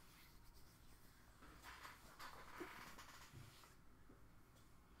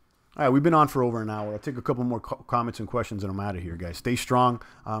 All right, we've been on for over an hour. I'll take a couple more comments and questions, and I'm out of here, guys. Stay strong.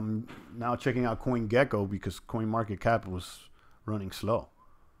 Now checking out CoinGecko because CoinMarketCap was running slow.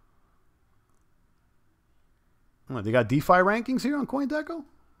 They got DeFi rankings here on CoinGecko?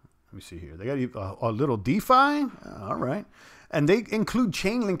 Let me see here. They got a little DeFi? All right. And they include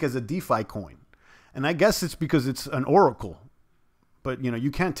Chainlink as a DeFi coin. And I guess it's because it's an oracle. But,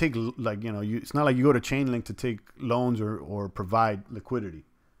 you can't take, it's not like you go to Chainlink to take loans or provide liquidity.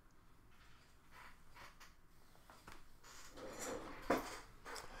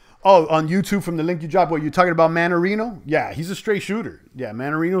 Oh, on YouTube from the link you dropped, what, you talking about Manarino? Yeah, he's a straight shooter. Yeah,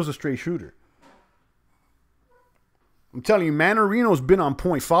 Manarino's a straight shooter. I'm telling you, Manarino's been on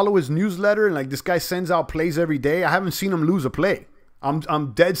point. Follow his newsletter, and this guy sends out plays every day. I haven't seen him lose a play.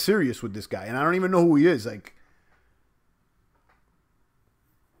 I'm dead serious with this guy, and I don't even know who he is.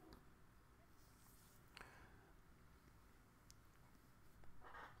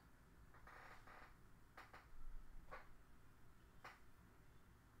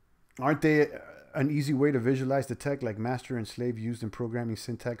 Aren't they an easy way to visualize the tech, like master and slave used in programming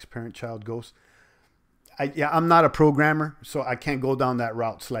syntax, parent-child ghost? I'm not a programmer, so I can't go down that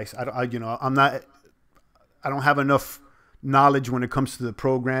route, Slice. I don't have enough knowledge when it comes to the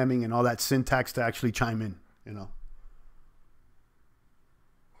programming and all that syntax to actually chime in, All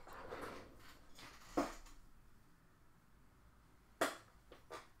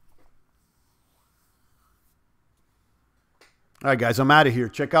right, guys, I'm out of here.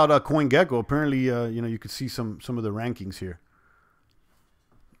 Check out CoinGecko. Apparently, you could see some of the rankings here.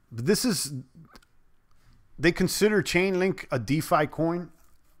 But they consider Chainlink a DeFi coin.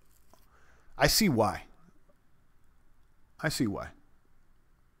 I see why.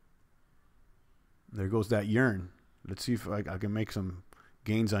 There goes that Yearn. Let's see if I can make some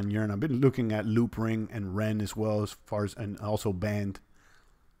gains on Yearn. I've been looking at Loopring and Ren as well, and also Band.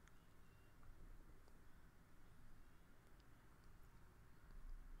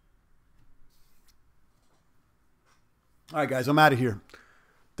 All right, guys, I'm out of here.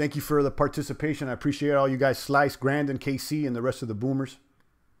 Thank you for the participation. I appreciate all you guys. Slice, Grandin, KC, and the rest of the boomers.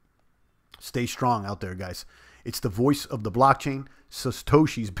 Stay strong out there, guys. It's the voice of the blockchain.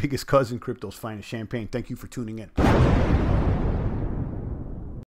 Satoshi's biggest cousin, crypto's finest champagne. Thank you for tuning in.